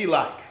it's going to be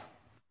like.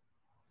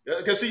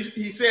 Because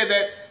he said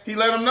that he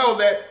let them know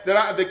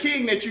that the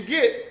king that you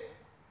get,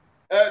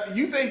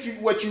 you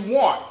think what you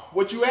want,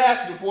 what you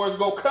asked for is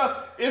going to come.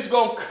 It's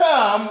going to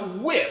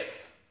come with.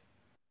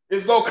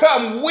 It's going to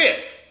come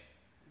with.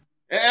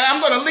 And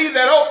I'm going to leave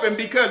that open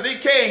because it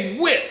came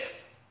with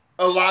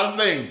a lot of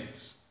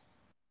things.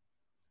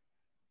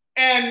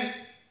 And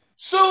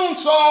soon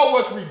Saul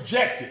was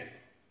rejected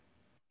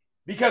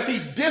because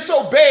he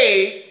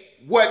disobeyed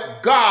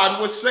what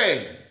God was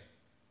saying.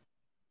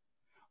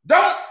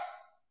 Don't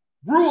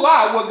rule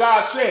out what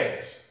God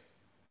says.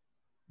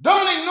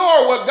 Don't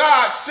ignore what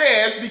God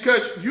says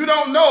because you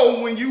don't know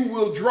when you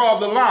will draw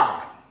the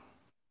line.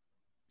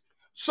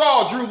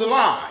 Saul drew the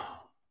line.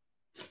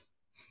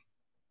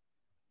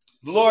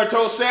 The Lord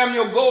told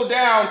Samuel, go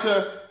down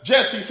to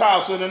Jesse's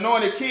house and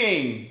anoint a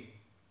king.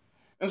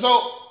 And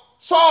so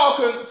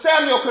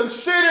Samuel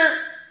considered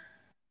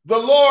the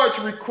Lord's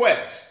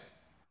request.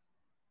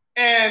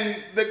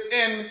 And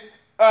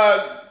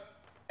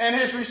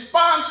his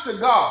response to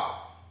God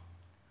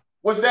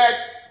was that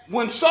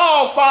when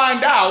Saul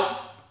find out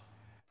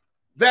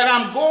that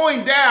I'm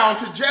going down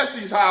to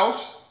Jesse's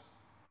house,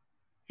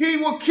 he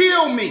will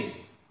kill me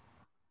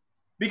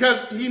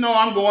because he know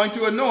I'm going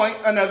to anoint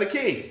another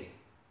king.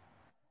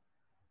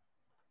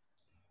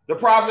 The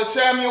prophet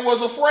Samuel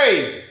was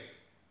afraid.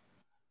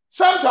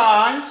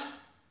 Sometimes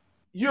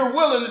you're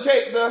willing to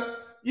take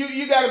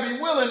you got to be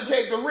willing to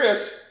take the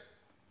risk,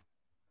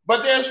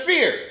 but there's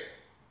fear.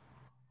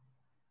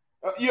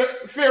 You're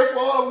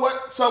fearful of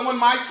what someone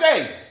might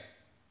say,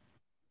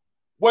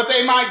 what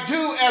they might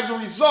do as a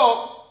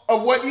result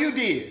of what you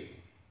did.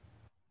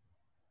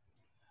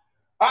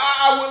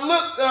 I would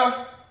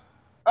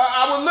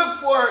look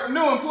for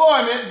new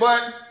employment,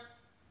 but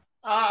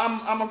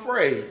I'm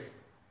afraid.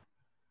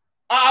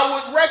 I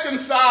would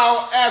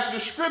reconcile, as the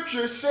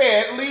scripture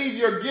said, leave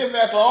your gift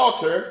at the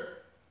altar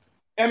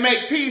and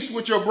make peace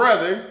with your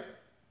brother.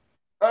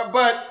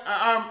 But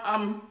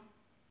I'm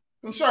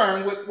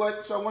concerned with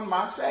what someone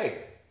might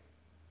say.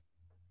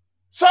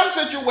 Some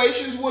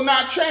situations will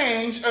not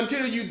change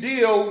until you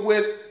deal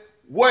with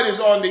what is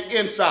on the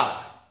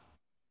inside,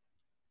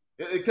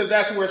 because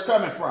that's where it's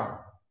coming from.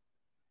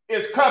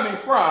 It's coming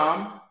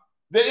from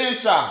the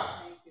inside.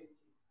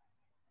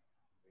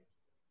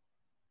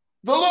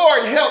 The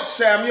Lord helped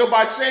Samuel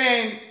by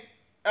saying,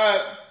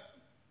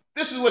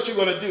 this is what you're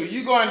going to do.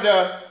 You're going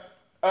to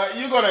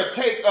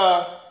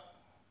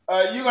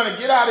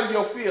get out of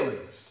your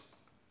feelings.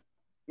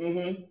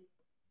 Mm-hmm.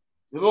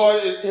 The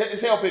Lord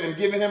is helping him,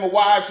 giving him a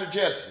wise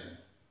suggestion.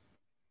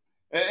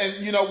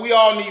 And we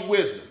all need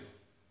wisdom.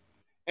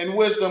 And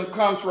wisdom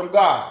comes from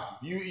God.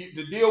 You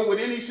to deal with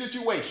any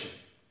situation,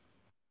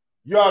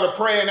 you ought to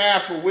pray and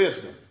ask for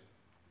wisdom.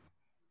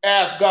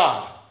 Ask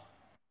God.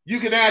 You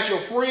can ask your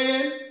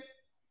friend,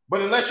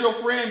 but unless your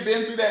friend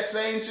been through that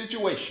same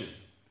situation,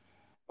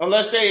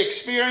 unless they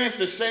experience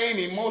the same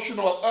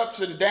emotional ups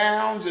and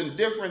downs and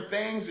different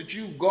things that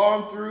you've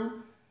gone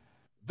through,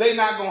 they're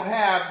not going to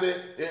have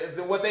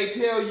the what they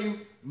tell you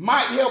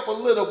might help a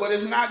little, but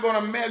it's not going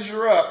to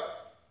measure up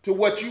to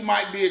what you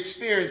might be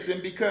experiencing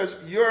because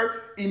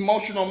your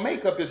emotional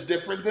makeup is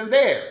different than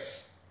theirs.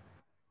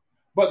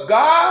 But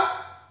God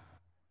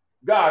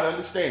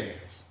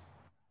understands.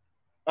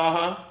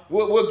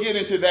 We'll get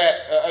into that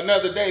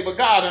another day, but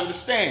God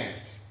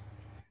understands.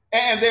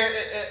 And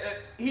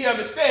he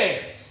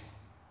understands.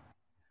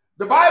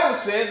 The Bible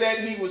said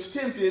that he was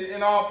tempted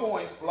in all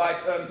points like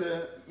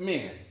unto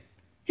men.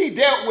 He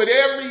dealt with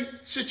every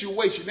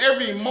situation,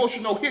 every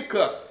emotional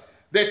hiccup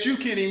that you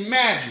can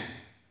imagine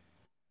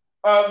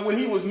when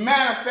he was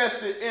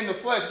manifested in the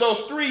flesh.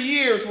 Those 3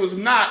 years was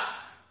not,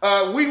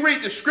 we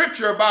read the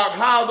scripture about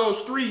how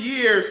those 3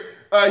 years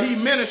he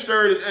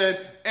ministered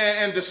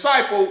and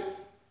discipled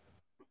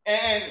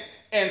and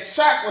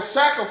was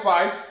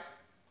sacrificed.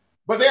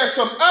 But there are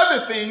some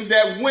other things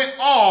that went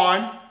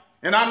on,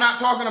 and I'm not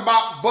talking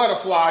about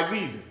butterflies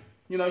either.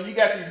 You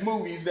got these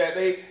movies that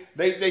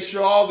they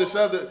show all this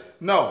other.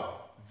 No,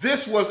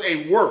 this was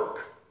a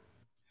work.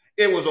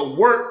 It was a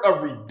work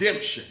of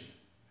redemption.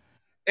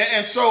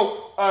 And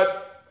so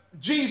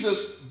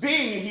Jesus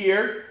being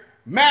here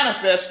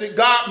manifested,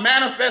 God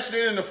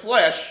manifested in the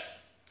flesh,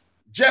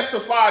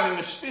 justified in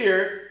the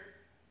spirit,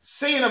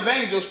 seeing of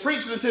angels,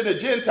 preaching to the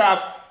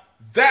Gentiles.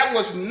 That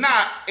was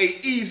not an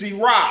easy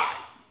ride.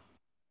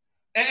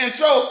 And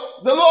so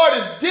the Lord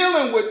is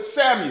dealing with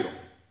Samuel.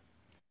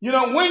 You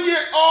know, when you're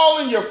all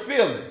in your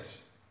feelings,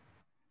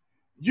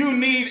 you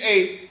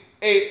need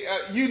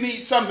you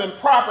need something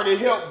proper to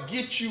help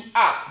get you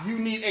out. You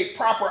need a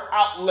proper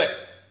outlet.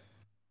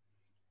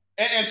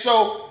 And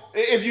so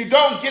if you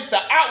don't get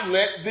the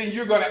outlet, then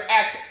you're going to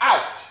act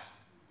out.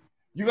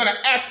 You're going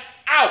to act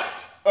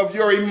out of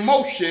your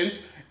emotions.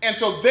 And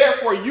so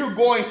therefore you're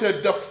going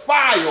to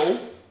defile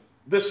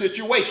the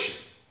situation.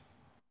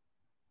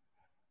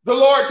 The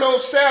Lord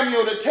told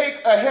Samuel to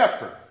take a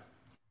heifer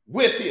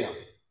with him.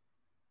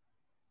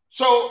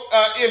 So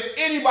if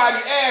anybody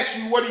asks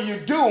you, what are you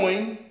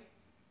doing?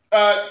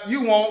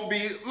 You won't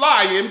be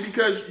lying,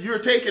 because you're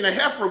taking a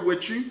heifer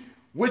with you,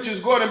 which is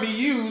going to be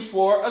used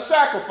for a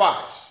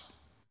sacrifice.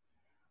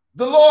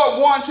 The Lord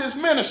wants his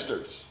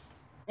ministers.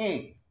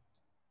 The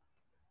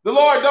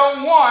Lord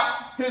don't want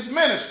his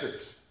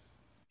ministers.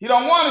 He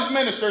don't want his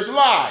ministers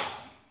lying.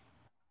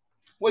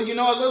 Well, you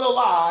know, a little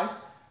lie.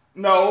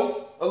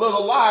 No, a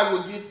little lie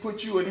will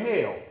put you in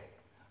hell.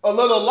 A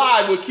little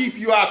lie will keep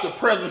you out the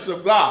presence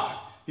of God.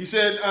 He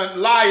said,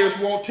 liars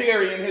won't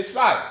tarry in his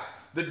sight.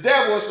 The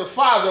devil is the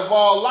father of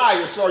all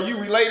liars. So are you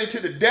related to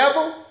the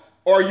devil,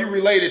 or are you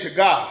related to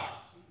God?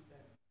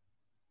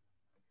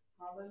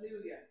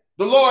 Hallelujah.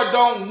 The Lord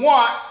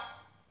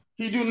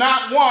he do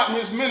not want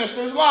his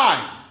ministers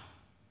lying.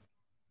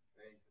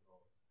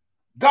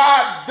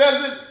 God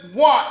doesn't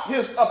want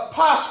his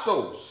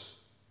apostles,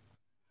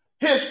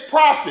 his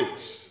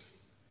prophets,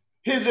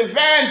 his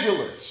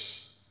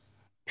evangelists,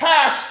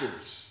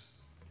 pastors,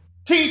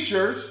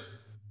 teachers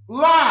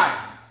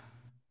lying.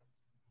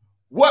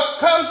 What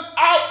comes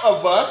out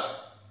of us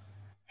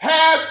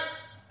has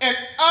an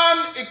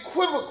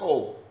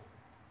unequivocal,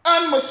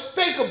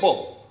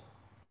 unmistakable,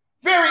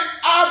 very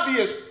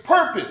obvious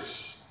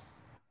purpose.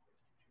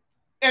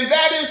 And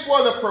that is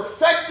for the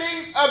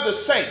perfecting of the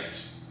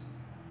saints,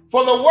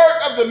 for the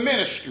work of the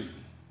ministry,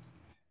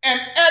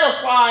 and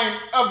edifying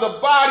of the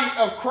body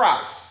of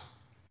Christ,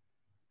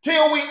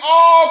 till we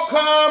all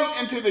come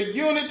into the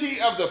unity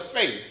of the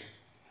faith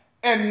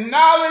and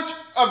knowledge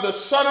of the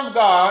Son of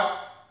God,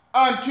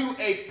 unto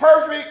a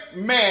perfect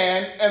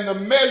man, and the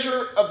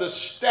measure of the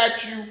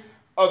stature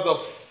of the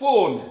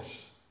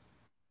fullness.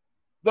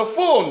 The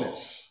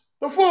fullness.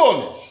 The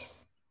fullness.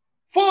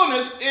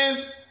 Fullness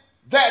is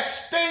that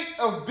state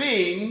of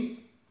being,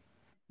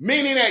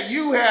 meaning that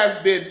you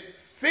have been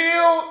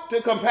filled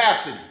to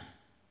capacity.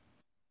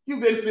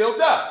 You've been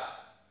filled up.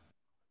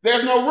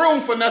 There's no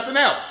room for nothing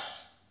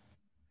else.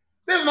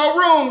 There's no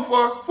room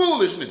for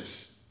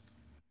foolishness.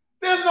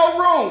 There's no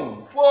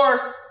room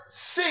for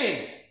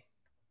sin.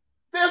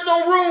 There's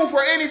no room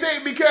for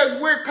anything, because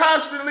we're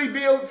constantly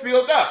being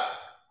filled up.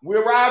 We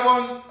arrive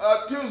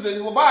on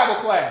Tuesdays for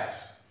Bible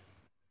class.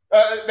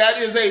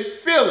 That is a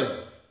filling.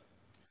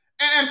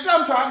 And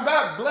sometimes,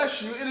 God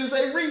bless you, it is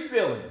a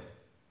refilling.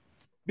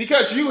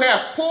 Because you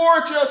have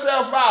poured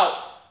yourself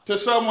out to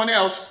someone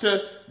else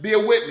to be a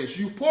witness.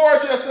 You've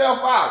poured yourself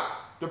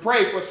out to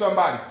pray for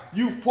somebody.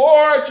 You've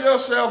poured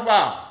yourself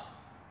out.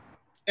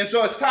 And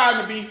so it's time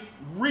to be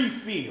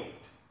refilled.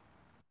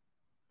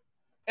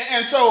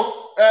 And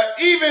so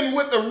even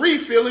with the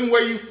refilling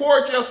where you've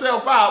poured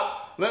yourself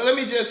out, let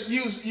me just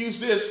use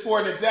this for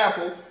an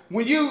example.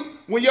 When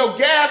your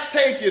gas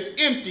tank is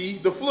empty,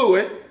 the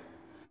fluid,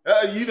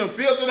 you done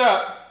filled it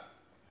up,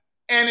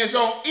 and it's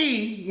on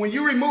E, when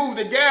you remove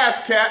the gas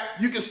cap,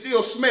 you can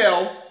still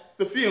smell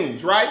the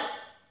fumes, right?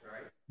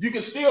 You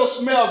can still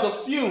smell the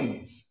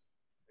fumes.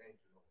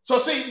 So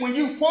see, when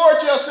you've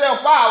poured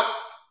yourself out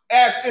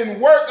as in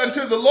work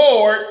unto the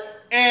Lord,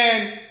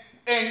 and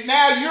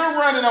now you're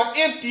running on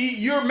empty,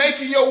 you're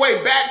making your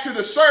way back to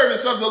the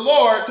service of the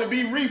Lord to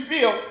be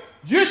refilled,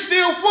 you're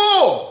still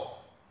full,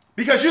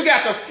 because you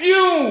got the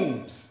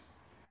fumes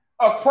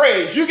of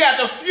praise. You got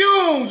the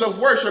fumes of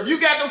worship. You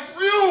got the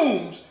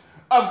fumes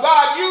of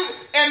God.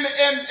 And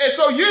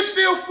so you're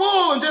still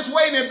full and just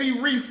waiting to be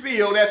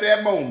refilled at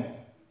that moment.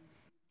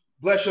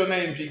 Bless your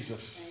name,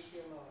 Jesus. Thank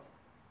you, Lord.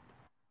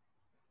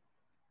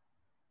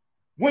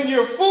 When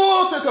you're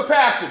full to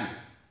capacity,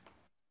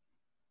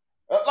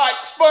 like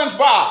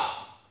SpongeBob,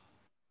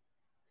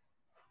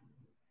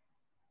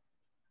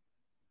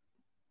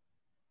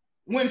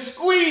 when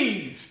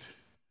squeezed,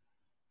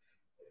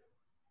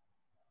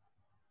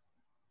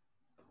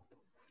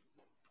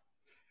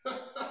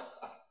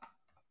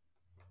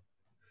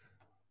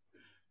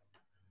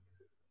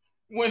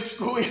 when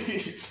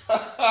squeezed,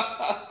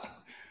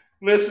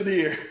 listen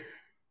here,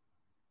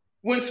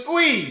 when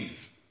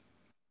squeezed,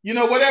 you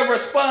know, whatever a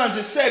sponge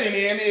is setting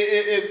in,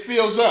 it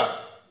fills up.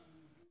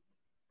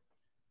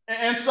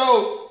 And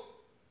so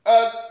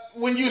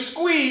when you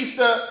squeeze,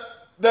 the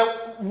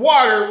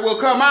water will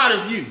come out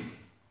of you,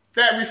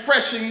 that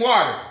refreshing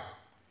water.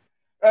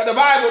 The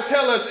Bible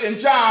tells us in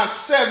John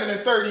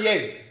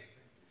 7:38,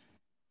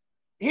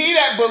 he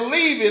that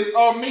believeth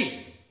on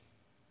me,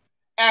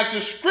 as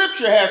the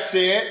scripture hath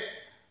said,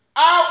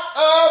 out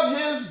of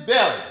his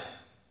belly.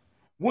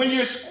 When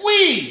you're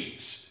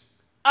squeezed,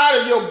 out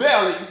of your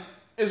belly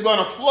is going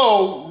to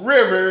flow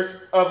rivers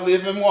of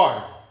living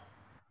water.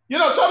 You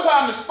know,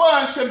 sometimes the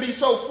sponge can be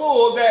so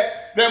full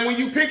that when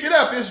you pick it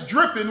up, it's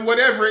dripping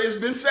whatever it's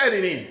been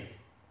setting in.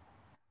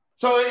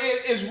 So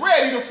it is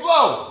ready to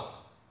flow.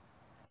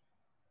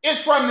 It's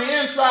from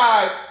the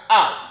inside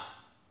out.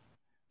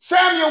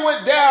 Samuel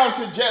went down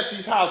to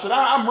Jesse's house, and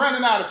I'm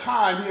running out of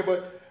time here,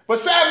 but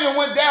Samuel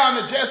went down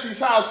to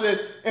Jesse's house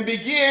and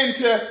began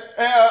to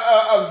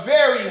a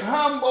very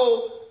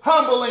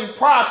humbling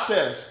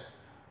process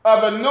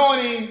of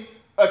anointing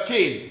a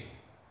king.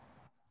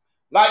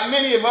 Like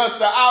many of us,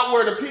 the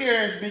outward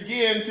appearance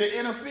began to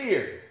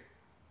interfere.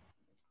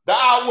 The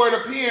outward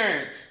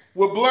appearance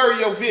will blur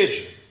your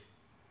vision.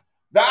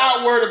 The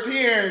outward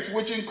appearance,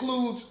 which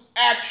includes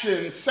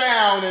action,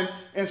 sound,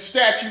 and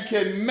stature,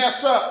 can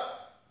mess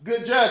up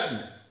good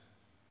judgment.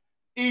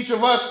 Each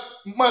of us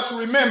must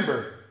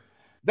remember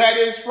that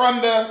it's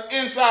from the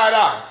inside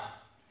out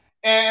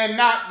and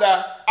not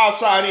the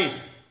outside in.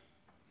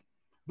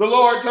 The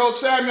Lord told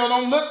Samuel,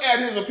 don't look at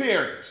his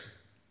appearance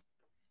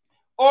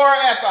or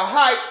at the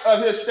height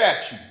of his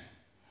stature,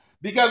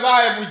 because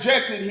I have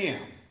rejected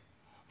him.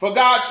 For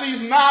God sees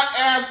not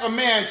as a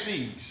man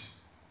sees.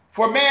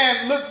 For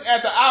man looks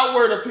at the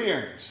outward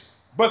appearance,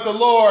 but the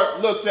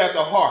Lord looks at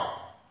the heart.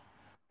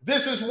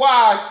 This is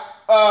why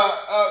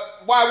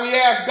we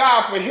ask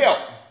God for help.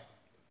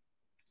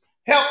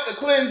 Help to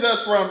cleanse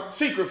us from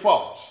secret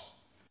faults.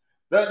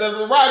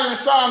 The writer in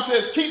Psalm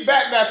says, keep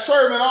back thy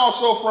servant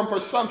also from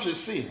presumptuous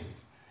sins,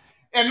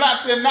 and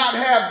let them not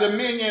have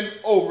dominion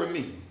over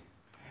me.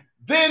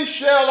 Then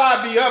shall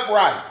I be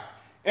upright,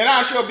 and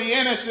I shall be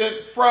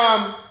innocent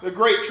from the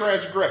great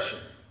transgression.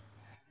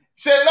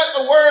 He said, let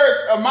the words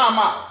of my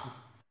mouth,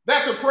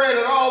 that's a prayer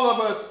that all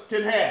of us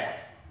can have,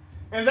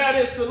 and that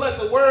is to let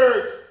the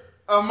words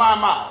of my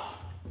mouth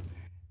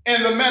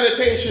and the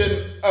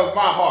meditation of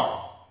my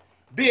heart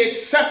be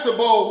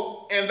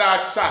acceptable in thy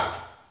sight,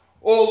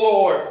 O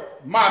Lord,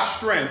 my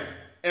strength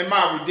and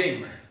my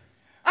redeemer.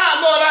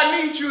 Lord,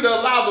 I need you to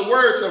allow the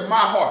words of my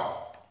heart.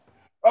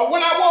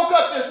 When I woke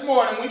up this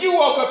morning, when you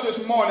woke up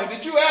this morning,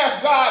 did you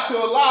ask God to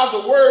allow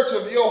the words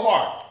of your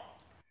heart?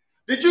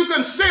 Did you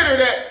consider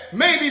that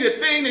maybe the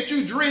thing that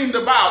you dreamed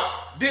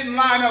about didn't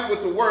line up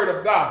with the word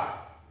of God?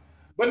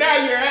 But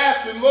now you're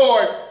asking,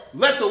 Lord,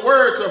 let the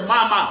words of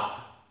my mouth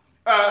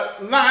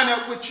line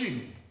up with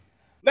you.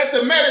 Let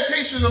the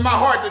meditation of my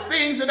heart, the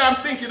things that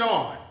I'm thinking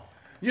on.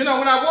 You know,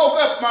 when I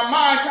woke up, my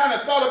mind kind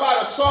of thought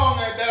about a song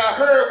that I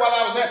heard while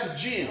I was at the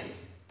gym.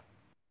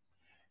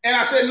 And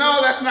I said,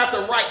 no, that's not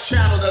the right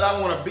channel that I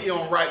want to be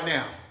on right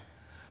now.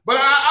 But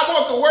I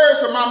want the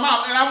words of my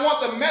mouth, and I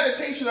want the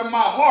meditation of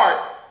my heart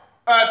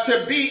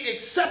to be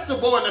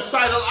acceptable in the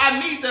sight of,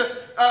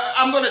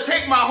 I'm going to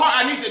take my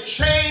heart, I need to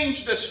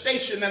change the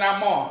station that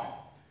I'm on.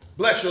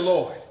 Bless your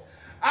Lord.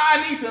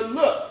 I need to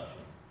look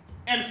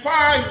and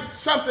find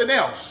something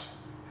else.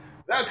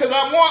 Because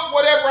I want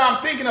whatever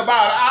I'm thinking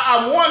about,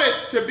 I want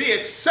it to be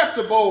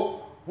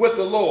acceptable with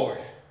the Lord.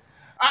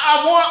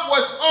 I want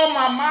what's on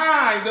my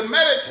mind, the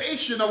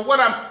meditation of what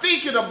I'm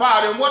thinking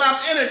about and what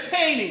I'm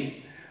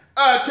entertaining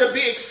to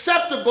be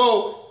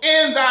acceptable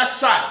in thy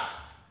sight.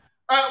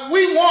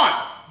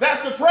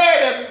 That's the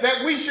prayer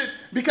that we should,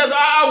 because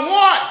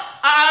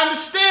I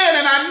understand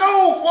and I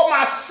know for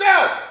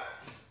myself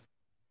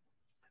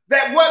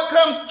that what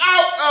comes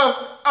out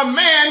of a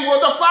man will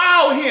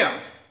defile him.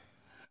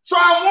 So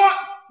I want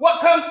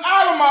what comes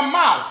out of my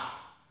mouth.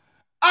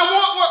 I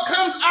want what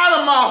comes out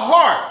of my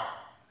heart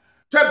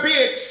to be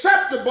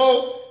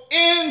acceptable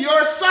in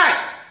your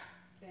sight.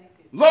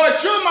 Lord,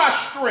 you're my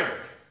strength.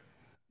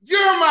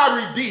 You're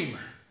my redeemer.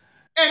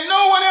 And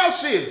no one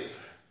else is.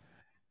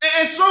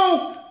 And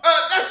so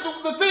that's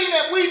the thing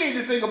that we need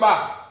to think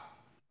about.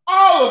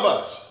 All of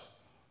us.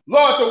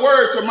 Lord, the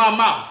words of my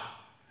mouth.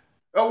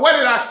 What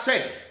did I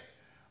say?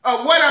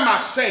 What am I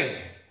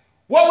saying?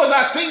 What was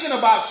I thinking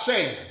about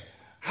saying?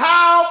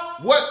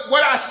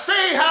 What I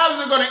say, how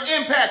is it going to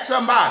impact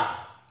somebody?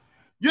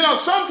 You know,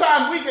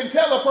 sometimes we can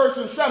tell a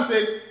person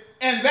something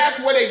and that's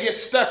where they get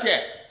stuck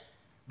at.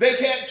 They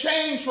can't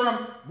change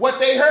from what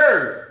they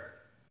heard.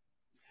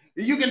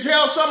 You can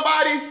tell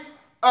somebody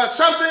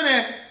something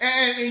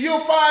and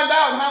you'll find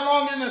out how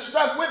long you're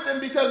stuck with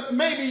them, because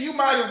maybe you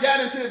might have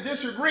got into a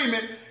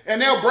disagreement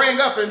and they'll bring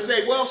up and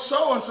say, well,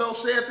 so-and-so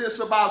said this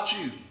about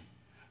you.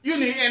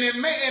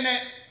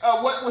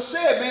 What was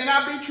said may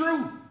not be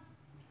true.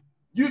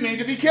 You need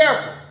to be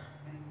careful,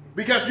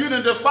 because you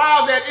done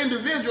defiled that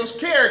individual's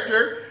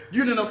character.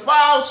 You done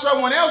defiled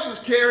someone else's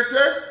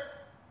character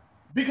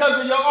because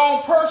of your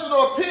own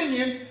personal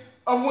opinion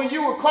of when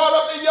you were caught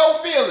up in your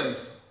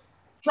feelings,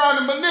 trying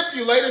to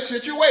manipulate a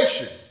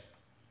situation.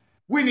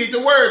 We need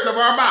the words of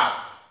our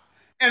mouth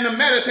and the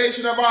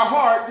meditation of our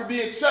heart to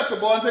be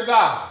acceptable unto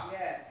God.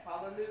 Yes,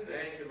 hallelujah.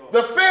 Thank you, Lord.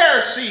 The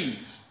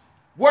Pharisees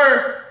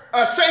were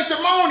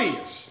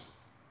sanctimonious.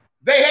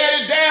 They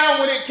had it down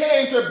when it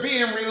came to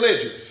being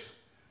religious.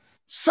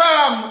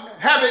 Some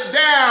have it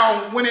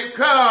down when it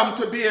comes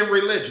to being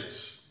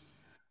religious.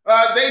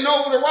 They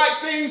know the right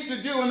things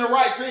to do and the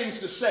right things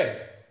to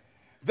say.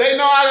 They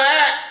know how to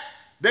act.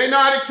 They know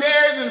how to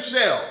carry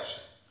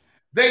themselves.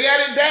 They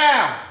got it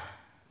down.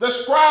 The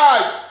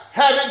scribes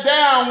have it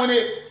down when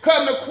it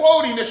come to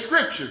quoting the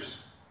scriptures.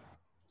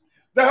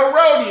 The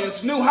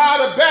Herodians knew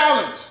how to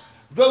balance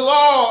the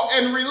law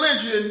and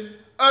religion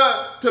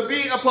to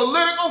be a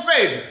political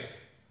favor.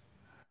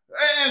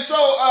 And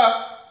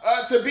so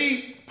to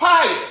be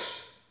pious,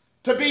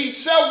 to be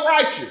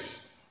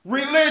self-righteous,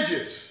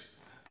 religious,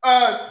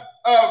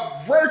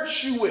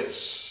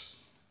 virtuous,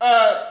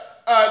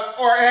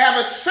 or have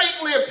a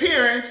saintly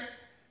appearance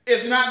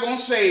is not going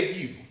to save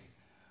you.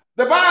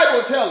 The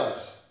Bible tells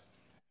us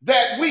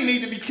that we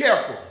need to be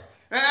careful.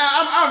 And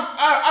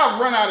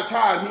I've run out of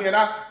time here, and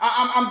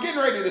I'm getting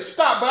ready to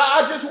stop, but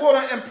I just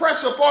want to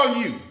impress upon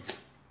you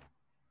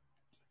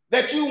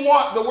that you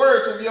want the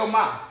words of your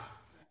mouth,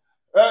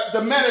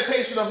 the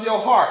meditation of your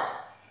heart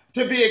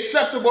to be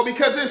acceptable,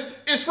 because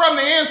it's from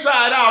the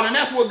inside out, and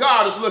that's what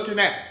God is looking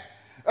at.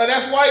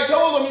 That's why he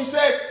told them, he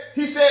said,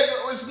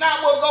 it's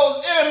not what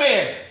goes in a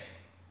man,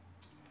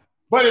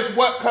 but it's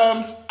what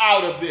comes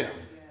out of them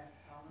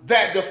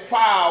that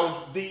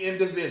defiles the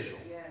individual.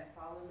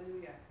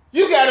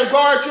 You got to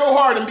guard your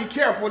heart and be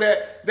careful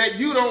that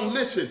you don't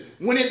listen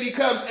when it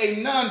becomes a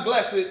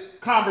non-blessed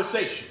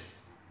conversation.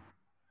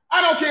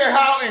 I don't care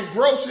how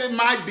engrossed it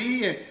might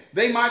be, and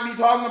they might be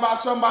talking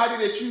about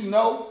somebody that you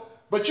know,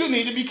 but you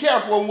need to be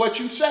careful in what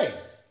you say.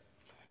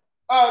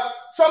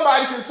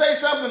 Somebody can say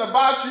something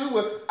about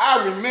you.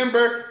 I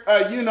remember,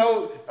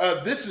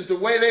 this is the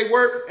way they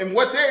work, and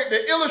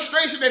the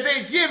illustration that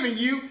they're giving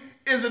you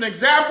is an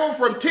example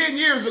from 10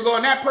 years ago,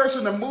 and that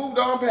person has moved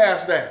on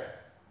past that.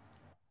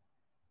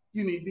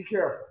 You need to be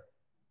careful.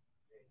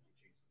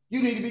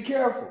 You need to be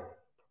careful.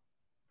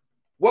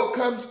 What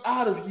comes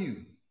out of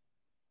you?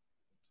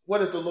 What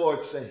did the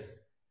Lord say?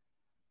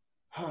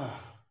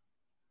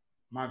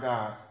 My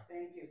God.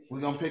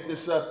 We're going to pick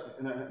this up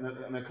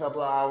in a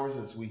couple of hours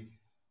as we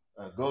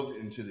go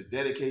into the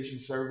dedication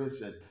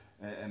service.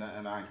 And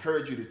I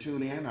encourage you to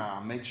tune in.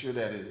 I'll make sure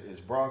that it is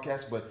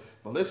broadcast. But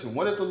listen,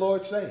 what did the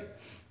Lord say?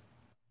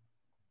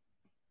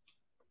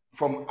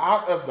 From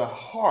out of the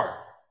heart,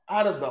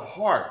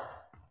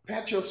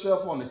 pat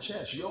yourself on the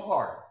chest, your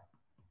heart.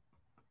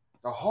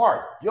 The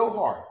heart, your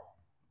heart,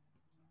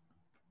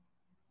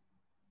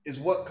 is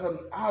what comes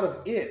out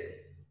of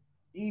it.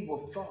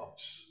 Evil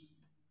thoughts,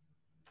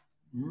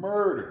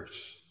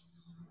 murders,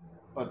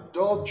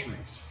 adulteries,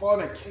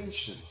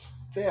 fornications,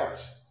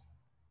 thefts,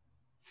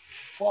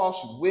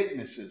 false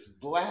witnesses,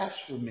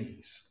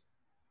 blasphemies.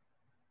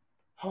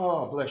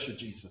 Oh, bless you,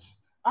 Jesus.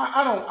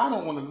 I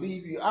don't want to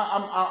leave you.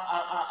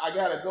 I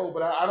gotta go,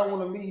 but I don't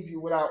want to leave you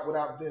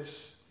without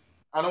this.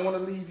 I don't want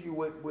to leave you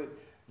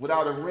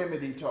without a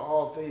remedy to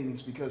all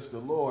things, because the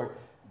Lord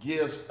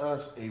gives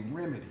us a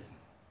remedy.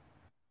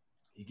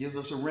 He gives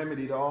us a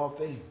remedy to all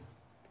things.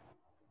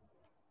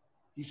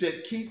 He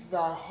said, keep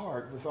thy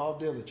heart with all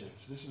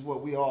diligence. This is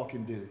what we all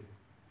can do.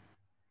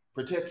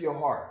 Protect your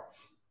heart.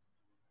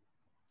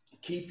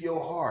 Keep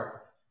your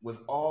heart with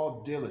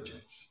all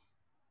diligence.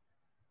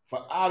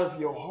 For out of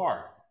your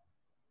heart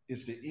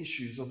is the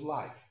issues of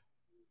life.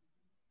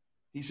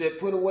 He said,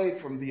 put away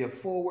from thee a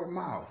forward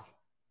mouth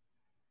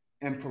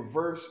and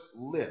perverse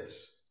lips.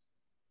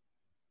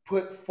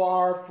 Put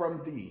far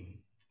from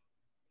thee.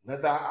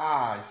 Let thy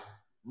eyes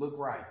look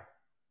right.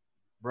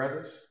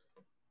 Brothers,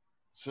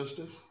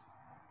 sisters,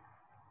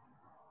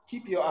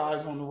 keep your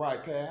eyes on the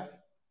right path.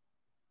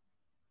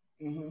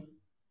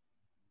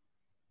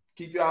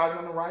 Keep your eyes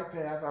on the right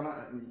path.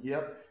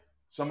 Yep.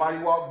 Somebody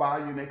walk by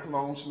you and their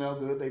cologne smell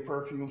good, their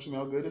perfume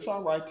smell good. It's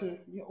all right to,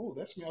 oh,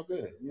 that smell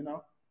good,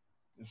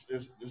 It's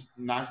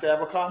nice to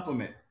have a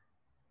compliment.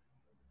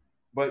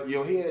 But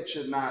your head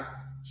should not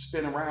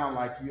spin around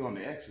like you on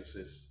The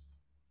Exorcist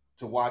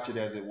to watch it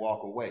as it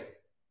walk away.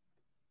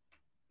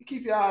 You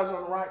keep your eyes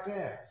on the right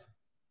path.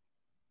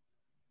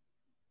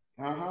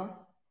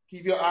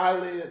 Keep your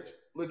eyelids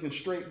looking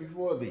straight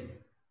before thee.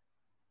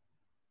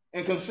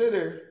 And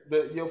consider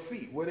your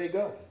feet, where they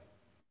go.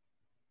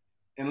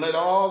 And let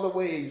all the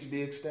ways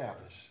be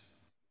established.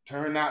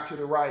 Turn not to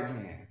the right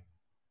hand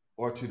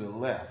or to the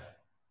left,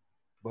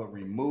 but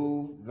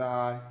remove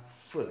thy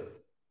foot,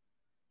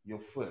 your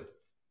foot,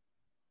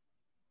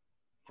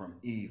 from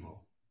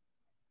evil.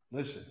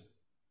 Listen,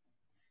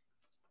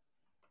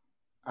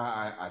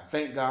 I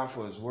thank God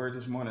for his word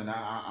this morning.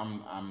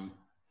 I'm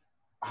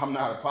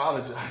not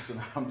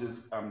apologizing.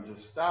 I'm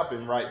just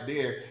stopping right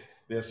there.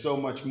 There's so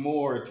much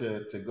more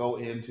to go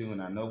into,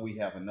 and I know we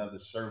have another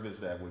service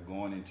that we're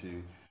going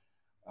into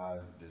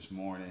this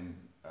morning,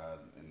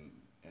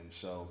 and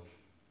so,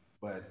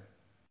 but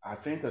I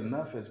think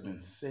enough has been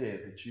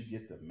said that you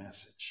get the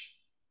message.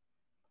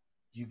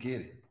 You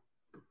get it.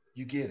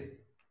 You get it.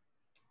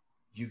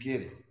 You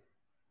get it.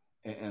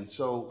 And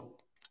so,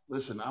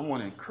 listen, I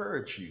want to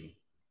encourage you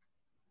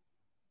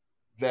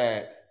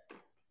that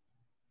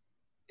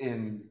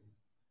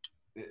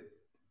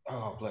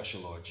oh, bless you,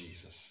 Lord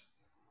Jesus.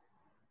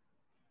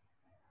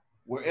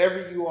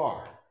 Wherever you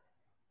are,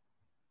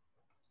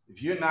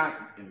 if you're not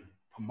in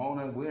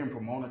Pomona, we're in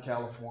Pomona,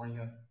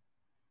 California,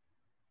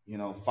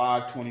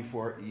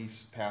 524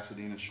 East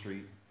Pasadena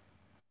Street.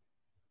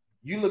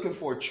 You looking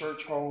for a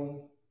church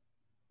home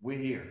We're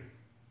here.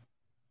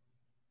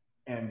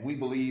 And we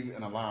believe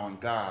in allowing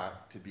God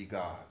to be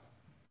God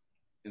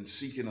and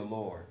seeking the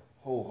Lord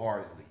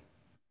wholeheartedly.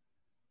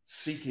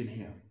 Seeking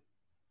him.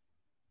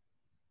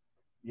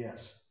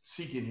 Yes,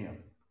 seeking him.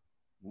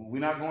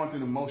 We're not going through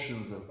the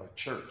motions of a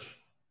church.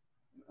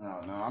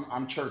 No,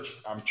 I'm church.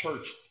 I'm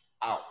churched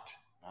out.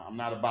 I'm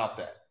not about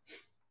that.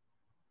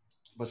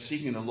 But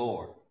seeking the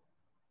Lord.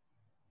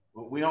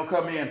 We don't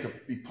come in to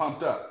be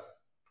pumped up.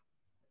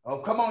 Oh,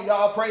 come on,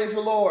 y'all, praise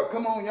the Lord.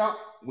 Come on, y'all.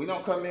 We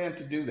don't come in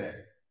to do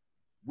that.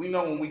 We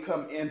know when we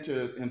come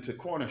into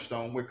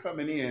Cornerstone, we're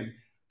coming in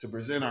to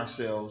present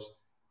ourselves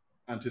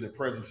unto the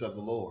presence of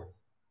the Lord.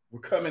 We're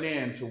coming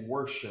in to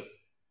worship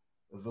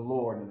the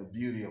Lord in the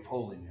beauty of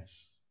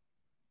holiness.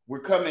 We're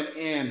coming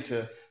in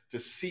to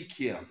seek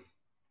him.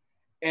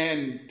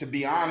 And to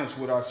be honest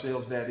with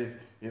ourselves, that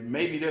if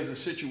maybe there's a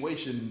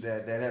situation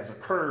that has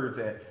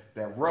occurred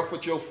that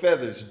ruffled your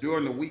feathers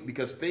during the week,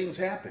 because things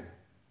happen.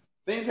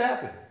 Things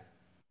happen.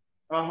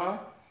 Uh-huh.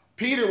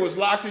 Peter was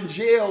locked in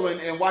jail,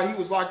 and while he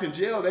was locked in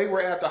jail, they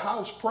were at the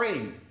house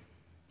praying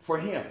for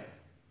him.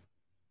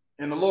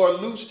 And the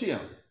Lord loosed him.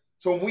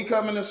 So when we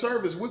come into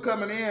service, we're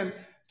coming in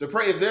to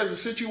pray. If there's a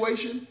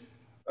situation,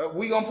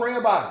 we're going to pray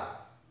about it.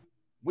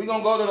 We're going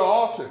to go to the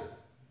altar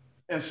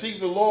and seek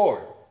the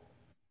Lord.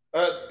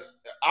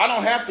 I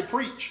don't have to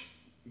preach.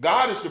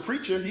 God is the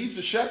preacher. He's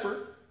the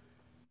shepherd.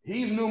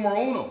 He's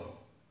numero uno.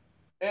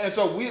 And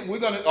so we're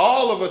going to,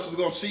 all of us are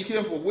going to seek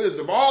him for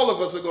wisdom. All of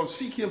us are going to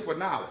seek him for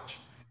knowledge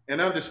and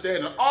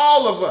understanding.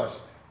 All of us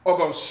are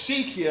going to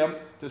seek him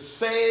to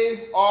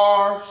save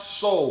our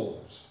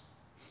souls.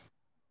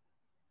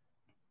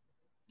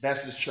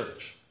 That's his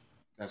church.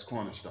 That's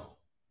Cornerstone.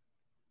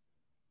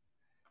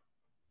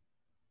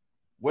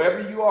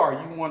 Wherever you are,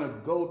 you want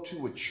to go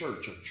to a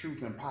church of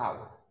truth and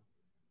power.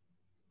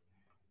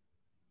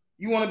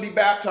 You want to be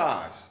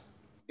baptized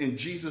in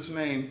Jesus'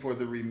 name for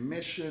the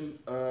remission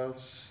of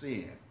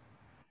sin.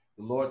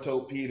 The Lord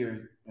told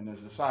Peter and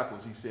his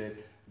disciples, he said,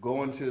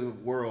 go into the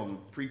world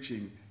and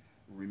preaching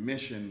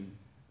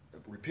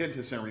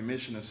repentance and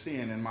remission of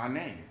sin in my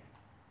name.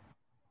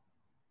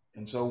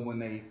 And so when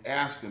they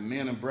asked him,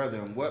 men and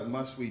brethren, what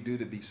must we do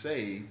to be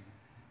saved?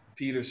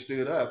 Peter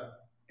stood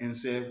up and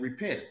said,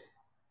 repent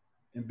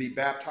and be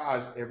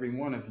baptized, every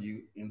one of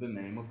you, in the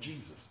name of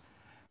Jesus.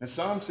 And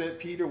some said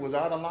Peter was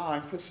out of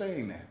line for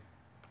saying that.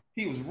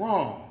 He was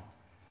wrong,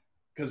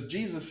 because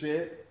Jesus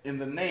said, in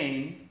the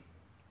name,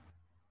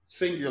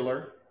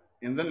 singular,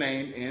 in the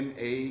name,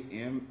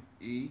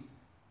 N-A-M-E,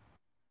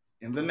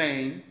 in the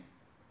name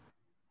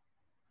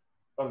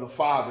of the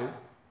Father.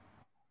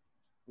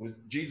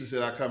 Jesus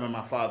said, I come in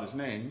my Father's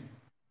name.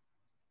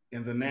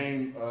 In the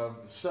name of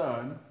the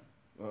Son,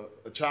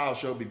 a child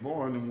shall be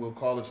born, and we'll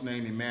call his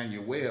name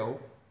Emmanuel,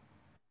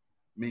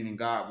 meaning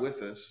God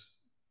with us.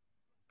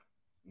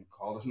 We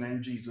call his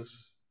name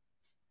Jesus.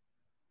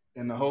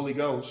 In the Holy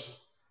Ghost,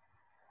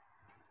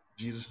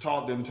 Jesus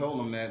told them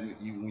that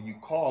when you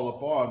call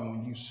upon,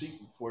 when you seek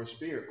for a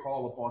spirit,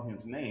 call upon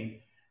his name,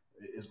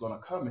 is going to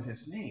come in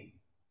his name.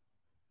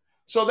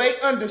 So they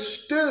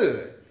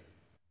understood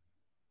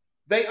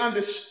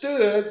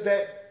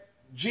that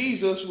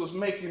Jesus was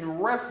making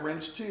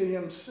reference to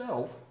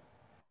himself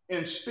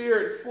in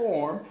spirit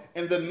form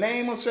in the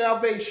name of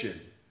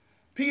salvation.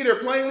 Peter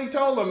plainly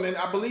told them, and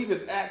I believe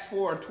it's Acts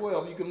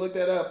 4:12, you can look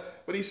that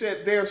up, but he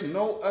said, there's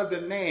no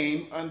other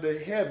name under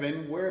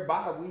heaven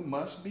whereby we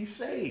must be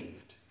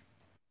saved.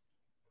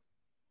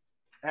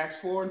 Acts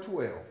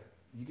 4:12.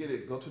 You get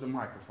it, go to the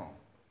microphone.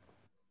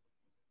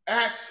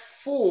 Acts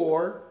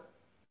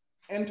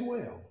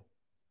 4:12.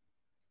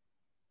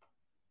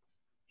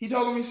 He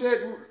told them, he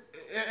said,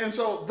 and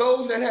so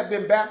those that have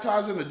been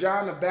baptized into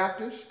John the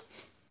Baptist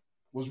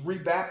was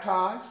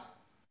rebaptized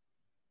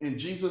in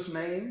Jesus'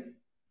 name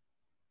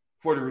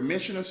for the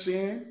remission of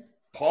sin.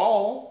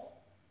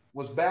 Paul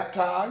was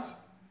baptized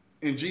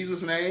in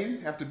Jesus'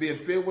 name after being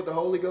filled with the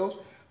Holy Ghost.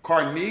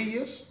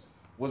 Cornelius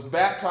was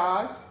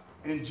baptized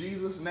in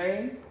Jesus'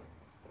 name.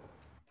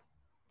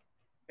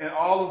 And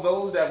all of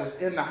those that was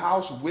in the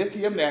house with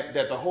him, that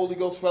the Holy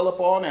Ghost fell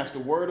upon as the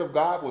word of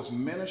God was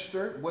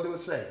ministered. What do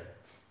it say?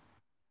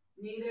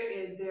 Neither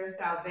is there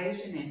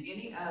salvation in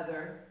any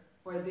other,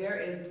 for there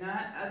is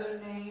none other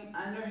name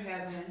under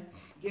heaven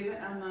given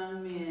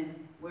among men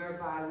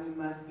whereby we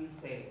must be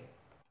saved.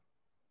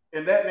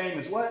 And that name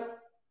is what?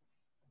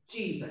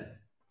 Jesus.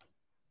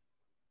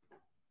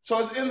 So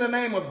it's in the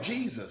name of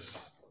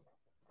Jesus.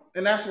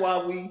 And that's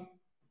why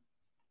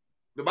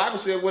the Bible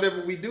said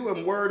whatever we do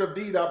in word or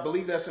deed, I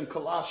believe that's in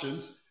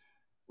Colossians,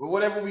 but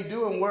whatever we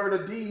do in word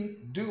or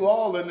deed, do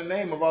all in the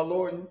name of our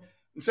Lord and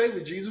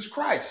Savior Jesus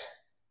Christ.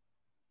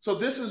 So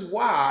this is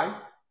why,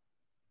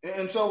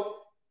 and so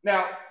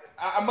now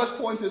I must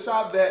point this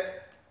out,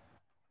 that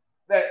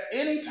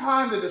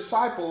anytime the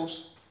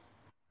disciples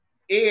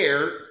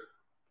erred,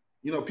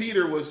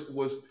 Peter was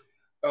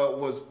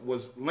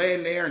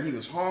laying there and he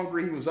was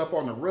hungry. He was up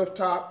on the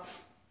rooftop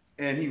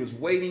and he was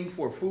waiting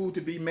for food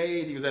to be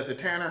made. He was at the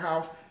Tanner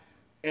house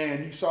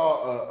and he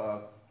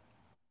saw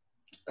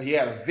he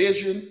had a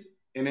vision,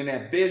 and in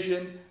that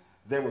vision,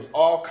 There was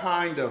all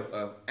kind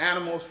of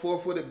animals,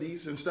 four-footed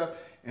beasts and stuff.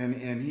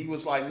 And he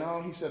was like,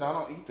 no, he said, I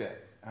don't eat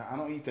that. I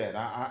don't eat that.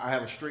 I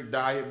have a strict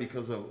diet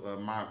because of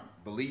my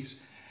beliefs.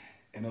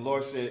 And the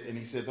Lord said, and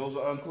he said, those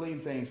are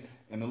unclean things.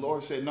 And the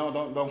Lord said, no,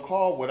 don't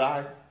call what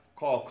I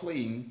call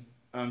clean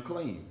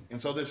unclean.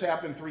 And so this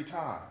happened 3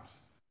 times.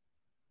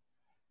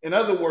 In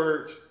other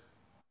words,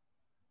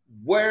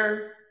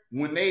 where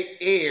when they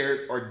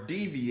erred or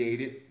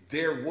deviated,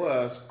 there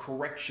was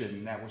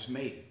correction that was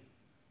made.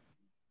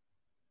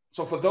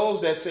 So for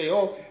those that say,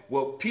 oh,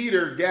 well,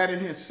 Peter got in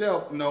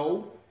himself,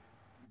 no,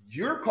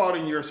 you're caught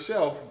in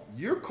yourself.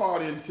 You're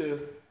caught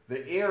into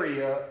the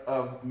area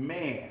of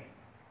man.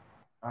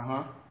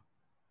 Uh-huh.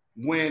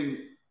 When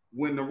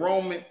when the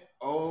Roman,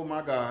 oh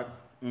my God,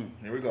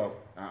 here we go.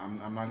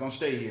 I'm not gonna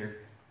stay here.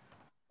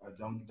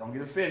 Don't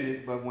get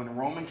offended. But when the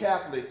Roman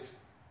Catholics,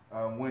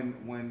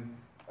 when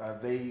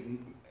they,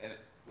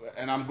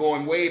 and I'm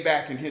going way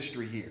back in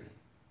history here,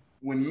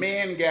 when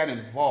man got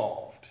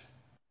involved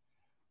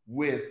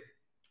with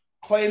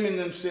claiming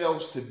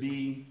themselves to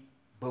be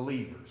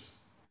believers,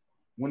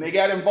 when they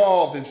got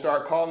involved and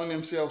start calling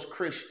themselves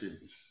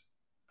Christians,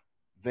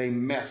 they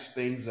mess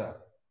things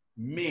up.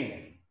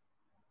 Men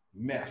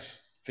mess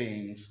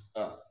things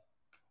up.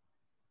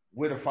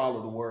 We're to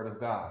follow the word of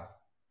God,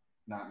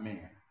 not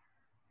men.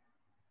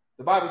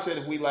 The Bible said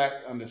if we lack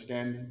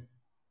understanding,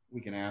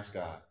 we can ask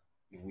God.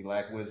 If we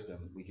lack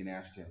wisdom, we can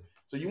ask him.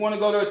 So you want to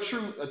go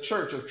to a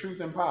church of truth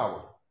and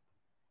power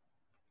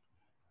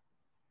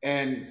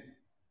and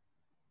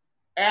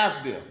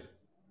ask them,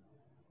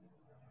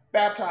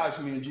 baptize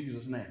me in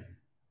Jesus' name.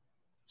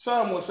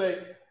 Some will say,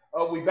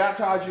 oh, we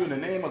baptize you in the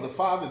name of the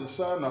Father, the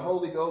Son, and the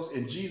Holy Ghost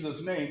in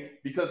Jesus' name,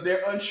 because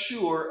they're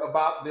unsure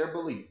about their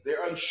belief.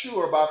 They're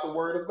unsure about the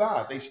word of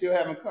God. They still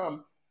haven't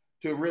come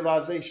to a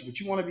realization. But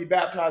you want to be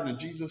baptized in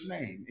Jesus'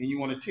 name, and you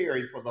want to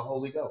tarry for the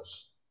Holy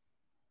Ghost.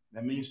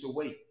 That means to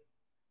wait.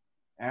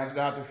 Ask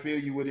God to fill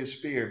you with his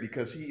spirit,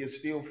 because he is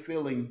still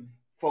filling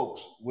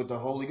folks with the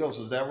Holy Ghost.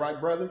 Is that right,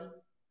 brother?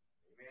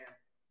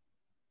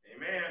 Amen.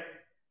 Amen.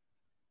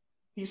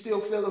 He's still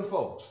filling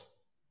folks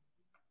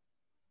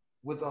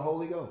with the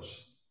Holy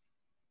Ghost.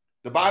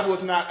 The Bible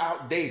is not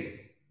outdated.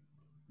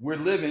 We're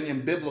living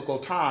in biblical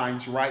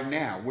times right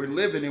now. We're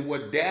living in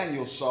what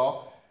Daniel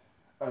saw.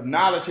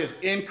 Knowledge has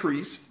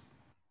increased.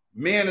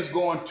 Man is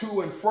going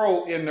to and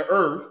fro in the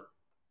earth.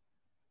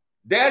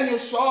 Daniel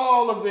saw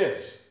all of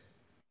this.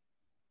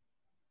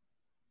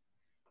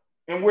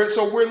 And we're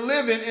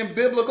living in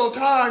biblical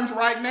times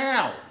right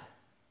now.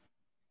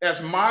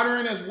 As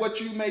modern as what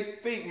you may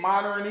think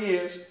modern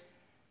is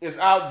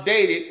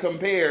outdated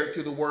compared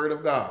to the word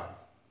of God.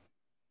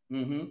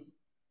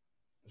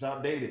 It's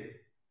outdated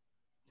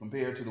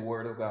compared to the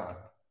word of God.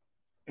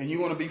 And you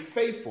want to be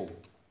faithful.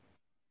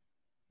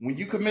 When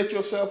you commit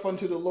yourself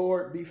unto the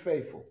Lord, be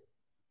faithful.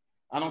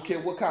 I don't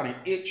care what kind of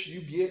itch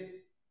you get,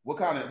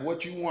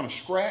 what you want to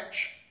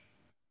scratch,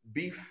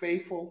 be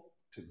faithful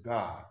to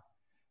God.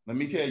 Let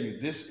me tell you,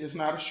 this is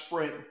not a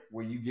sprint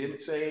where you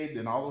get saved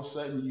and all of a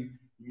sudden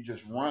you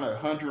just run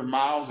 100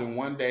 miles in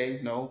one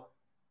day. No,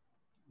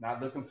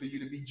 not looking for you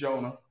to be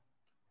Jonah.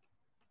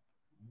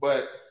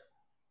 But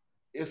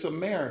it's a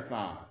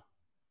marathon.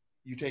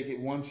 You take it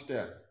one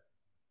step,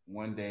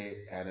 one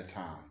day at a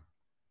time.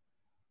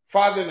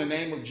 Father, in the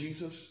name of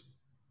Jesus,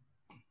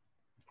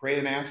 pray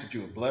and ask that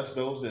you would bless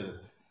those that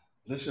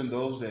listen,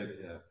 those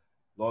that,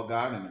 Lord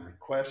God, and the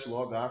request,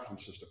 Lord God, from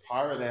Sister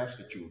Pirate, ask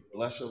that you would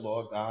bless her,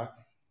 Lord God,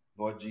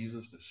 Lord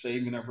Jesus, the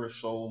saving of her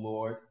soul,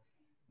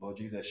 Lord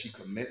Jesus, that she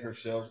commit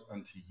herself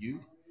unto you,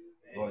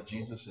 Lord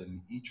Jesus,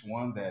 and each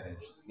one that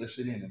is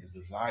listening and a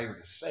desire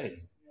to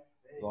save,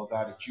 Lord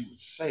God, that you would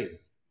save.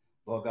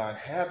 Lord God,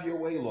 have your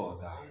way,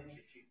 Lord God.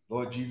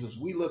 Lord Jesus,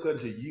 we look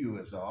unto you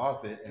as the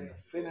author and the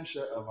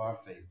finisher of our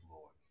faith,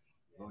 Lord.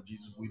 Lord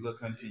Jesus, we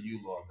look unto you,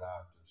 Lord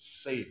God, to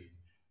saving,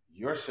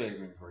 your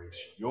saving grace,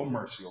 your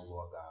mercy, O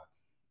Lord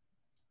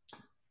God.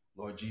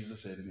 Lord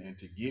Jesus, and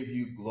to give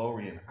you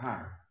glory and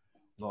honor,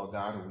 Lord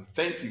God. And we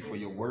thank you for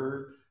your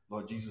word,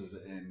 Lord Jesus,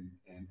 and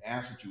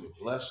ask that you would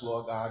bless,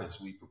 Lord God, as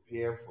we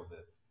prepare for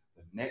the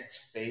next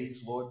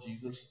phase, Lord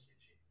Jesus.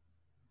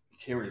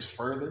 Carry us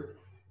further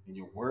in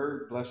your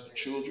word. Bless the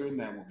children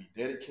that will be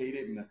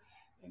dedicated in the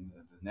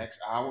next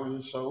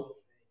hours or so.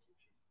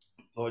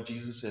 Lord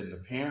Jesus, and the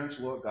parents,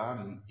 Lord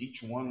God, and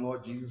each one,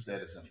 Lord Jesus,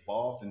 that is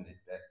involved in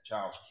that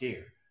child's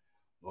care.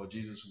 Lord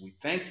Jesus, we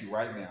thank you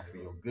right now for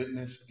your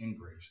goodness and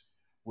grace.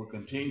 We'll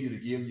continue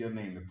to give your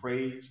name the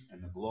praise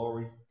and the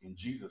glory in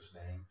Jesus'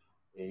 name.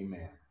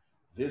 Amen.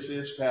 This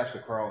is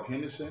Pastor Carl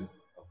Henderson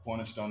of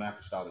Cornerstone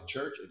Apostolic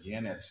Church.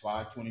 Again, that's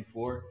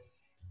 524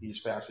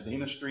 East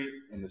Pasadena Street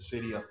in the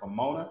city of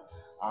Pomona.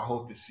 I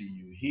hope to see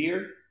you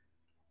here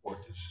or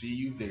to see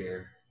you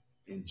there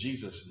in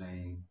Jesus'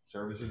 name.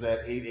 Services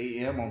at 8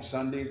 a.m. on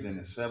Sundays and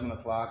at 7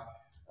 o'clock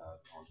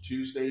on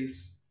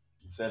Tuesdays,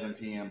 and 7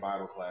 p.m.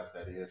 Bible class,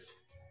 that is.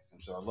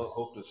 And so I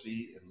hope to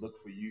see and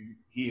look for you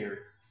here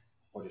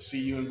or to see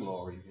you in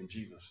glory in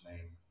Jesus'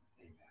 name.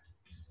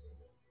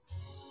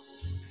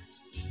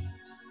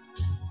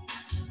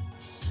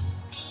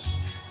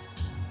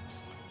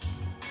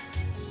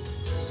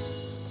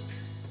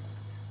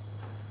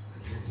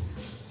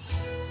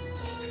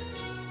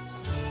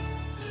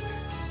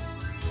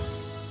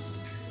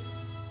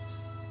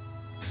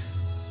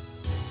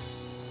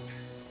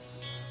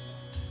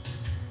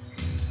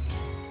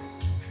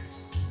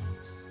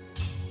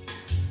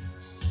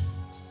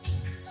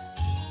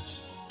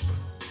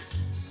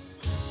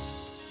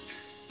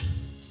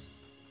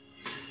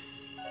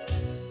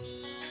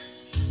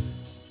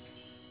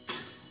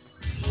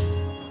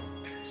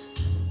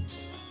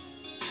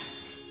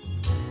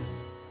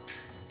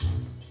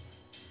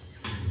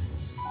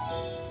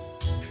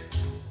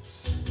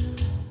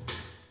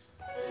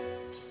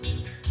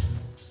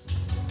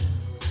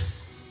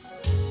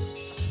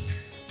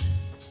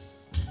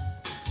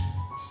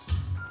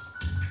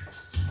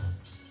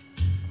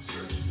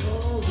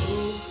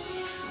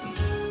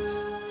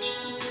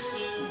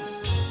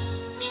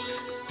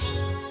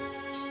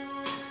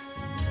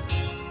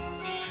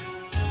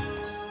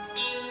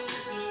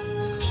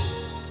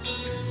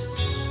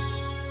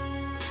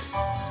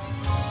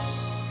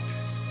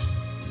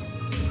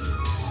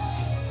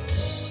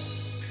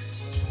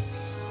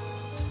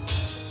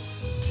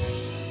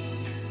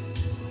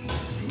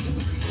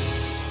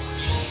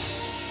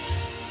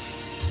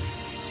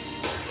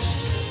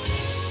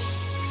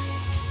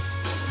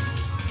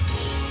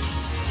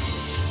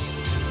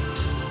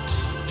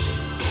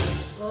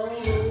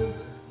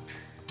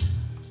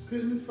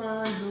 couldn't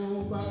find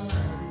nobody.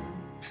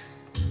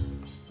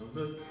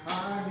 Looked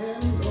high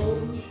and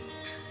low,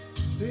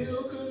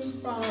 still couldn't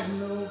find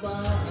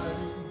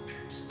nobody.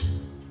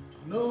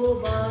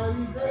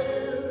 Nobody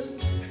greater,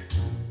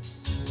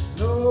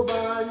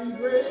 nobody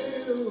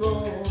greater,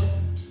 Lord,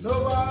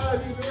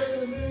 nobody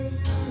greater than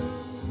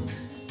you.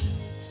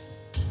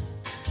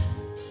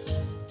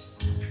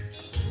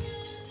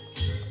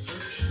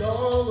 Searched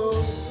all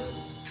over,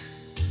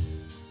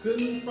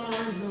 couldn't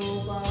find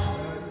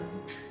nobody.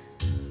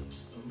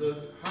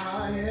 Looked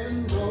high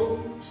and low,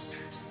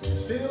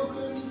 still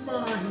couldn't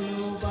find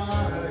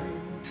nobody.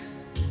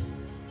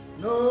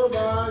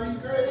 Nobody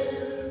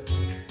greater,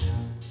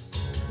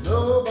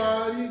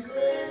 nobody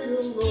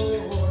greater,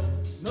 Lord,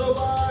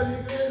 nobody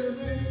greater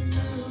than you.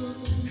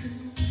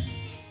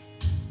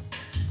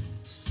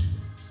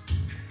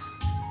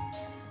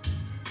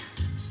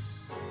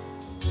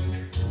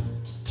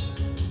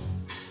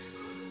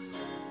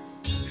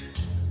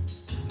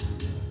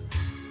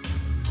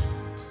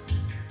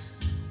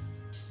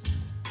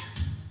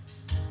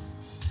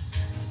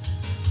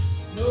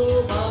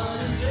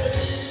 Nobody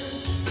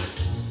greater,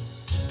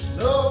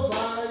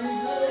 nobody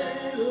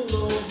greater,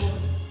 Lord,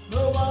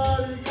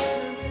 nobody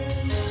greater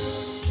than you.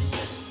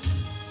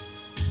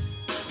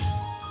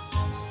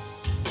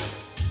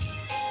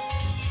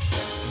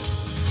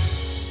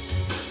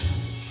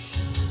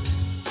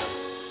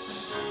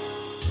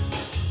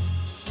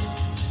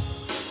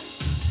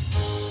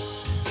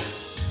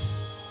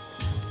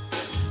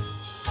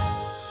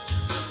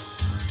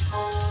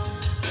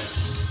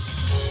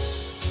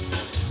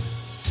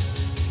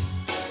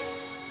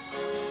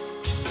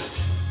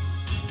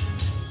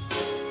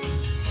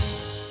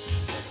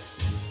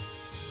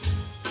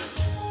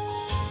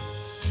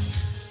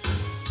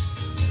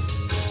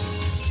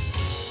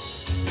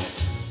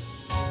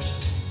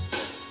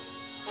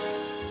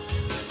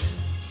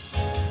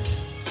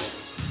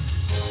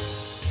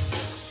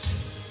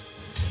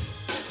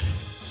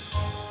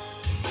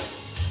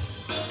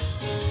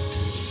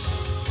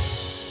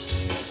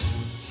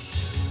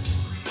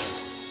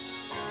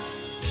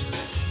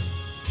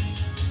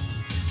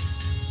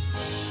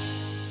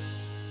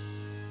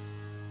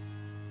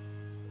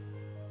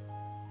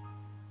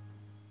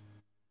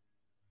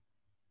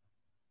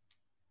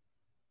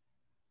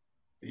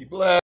 Be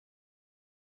blessed.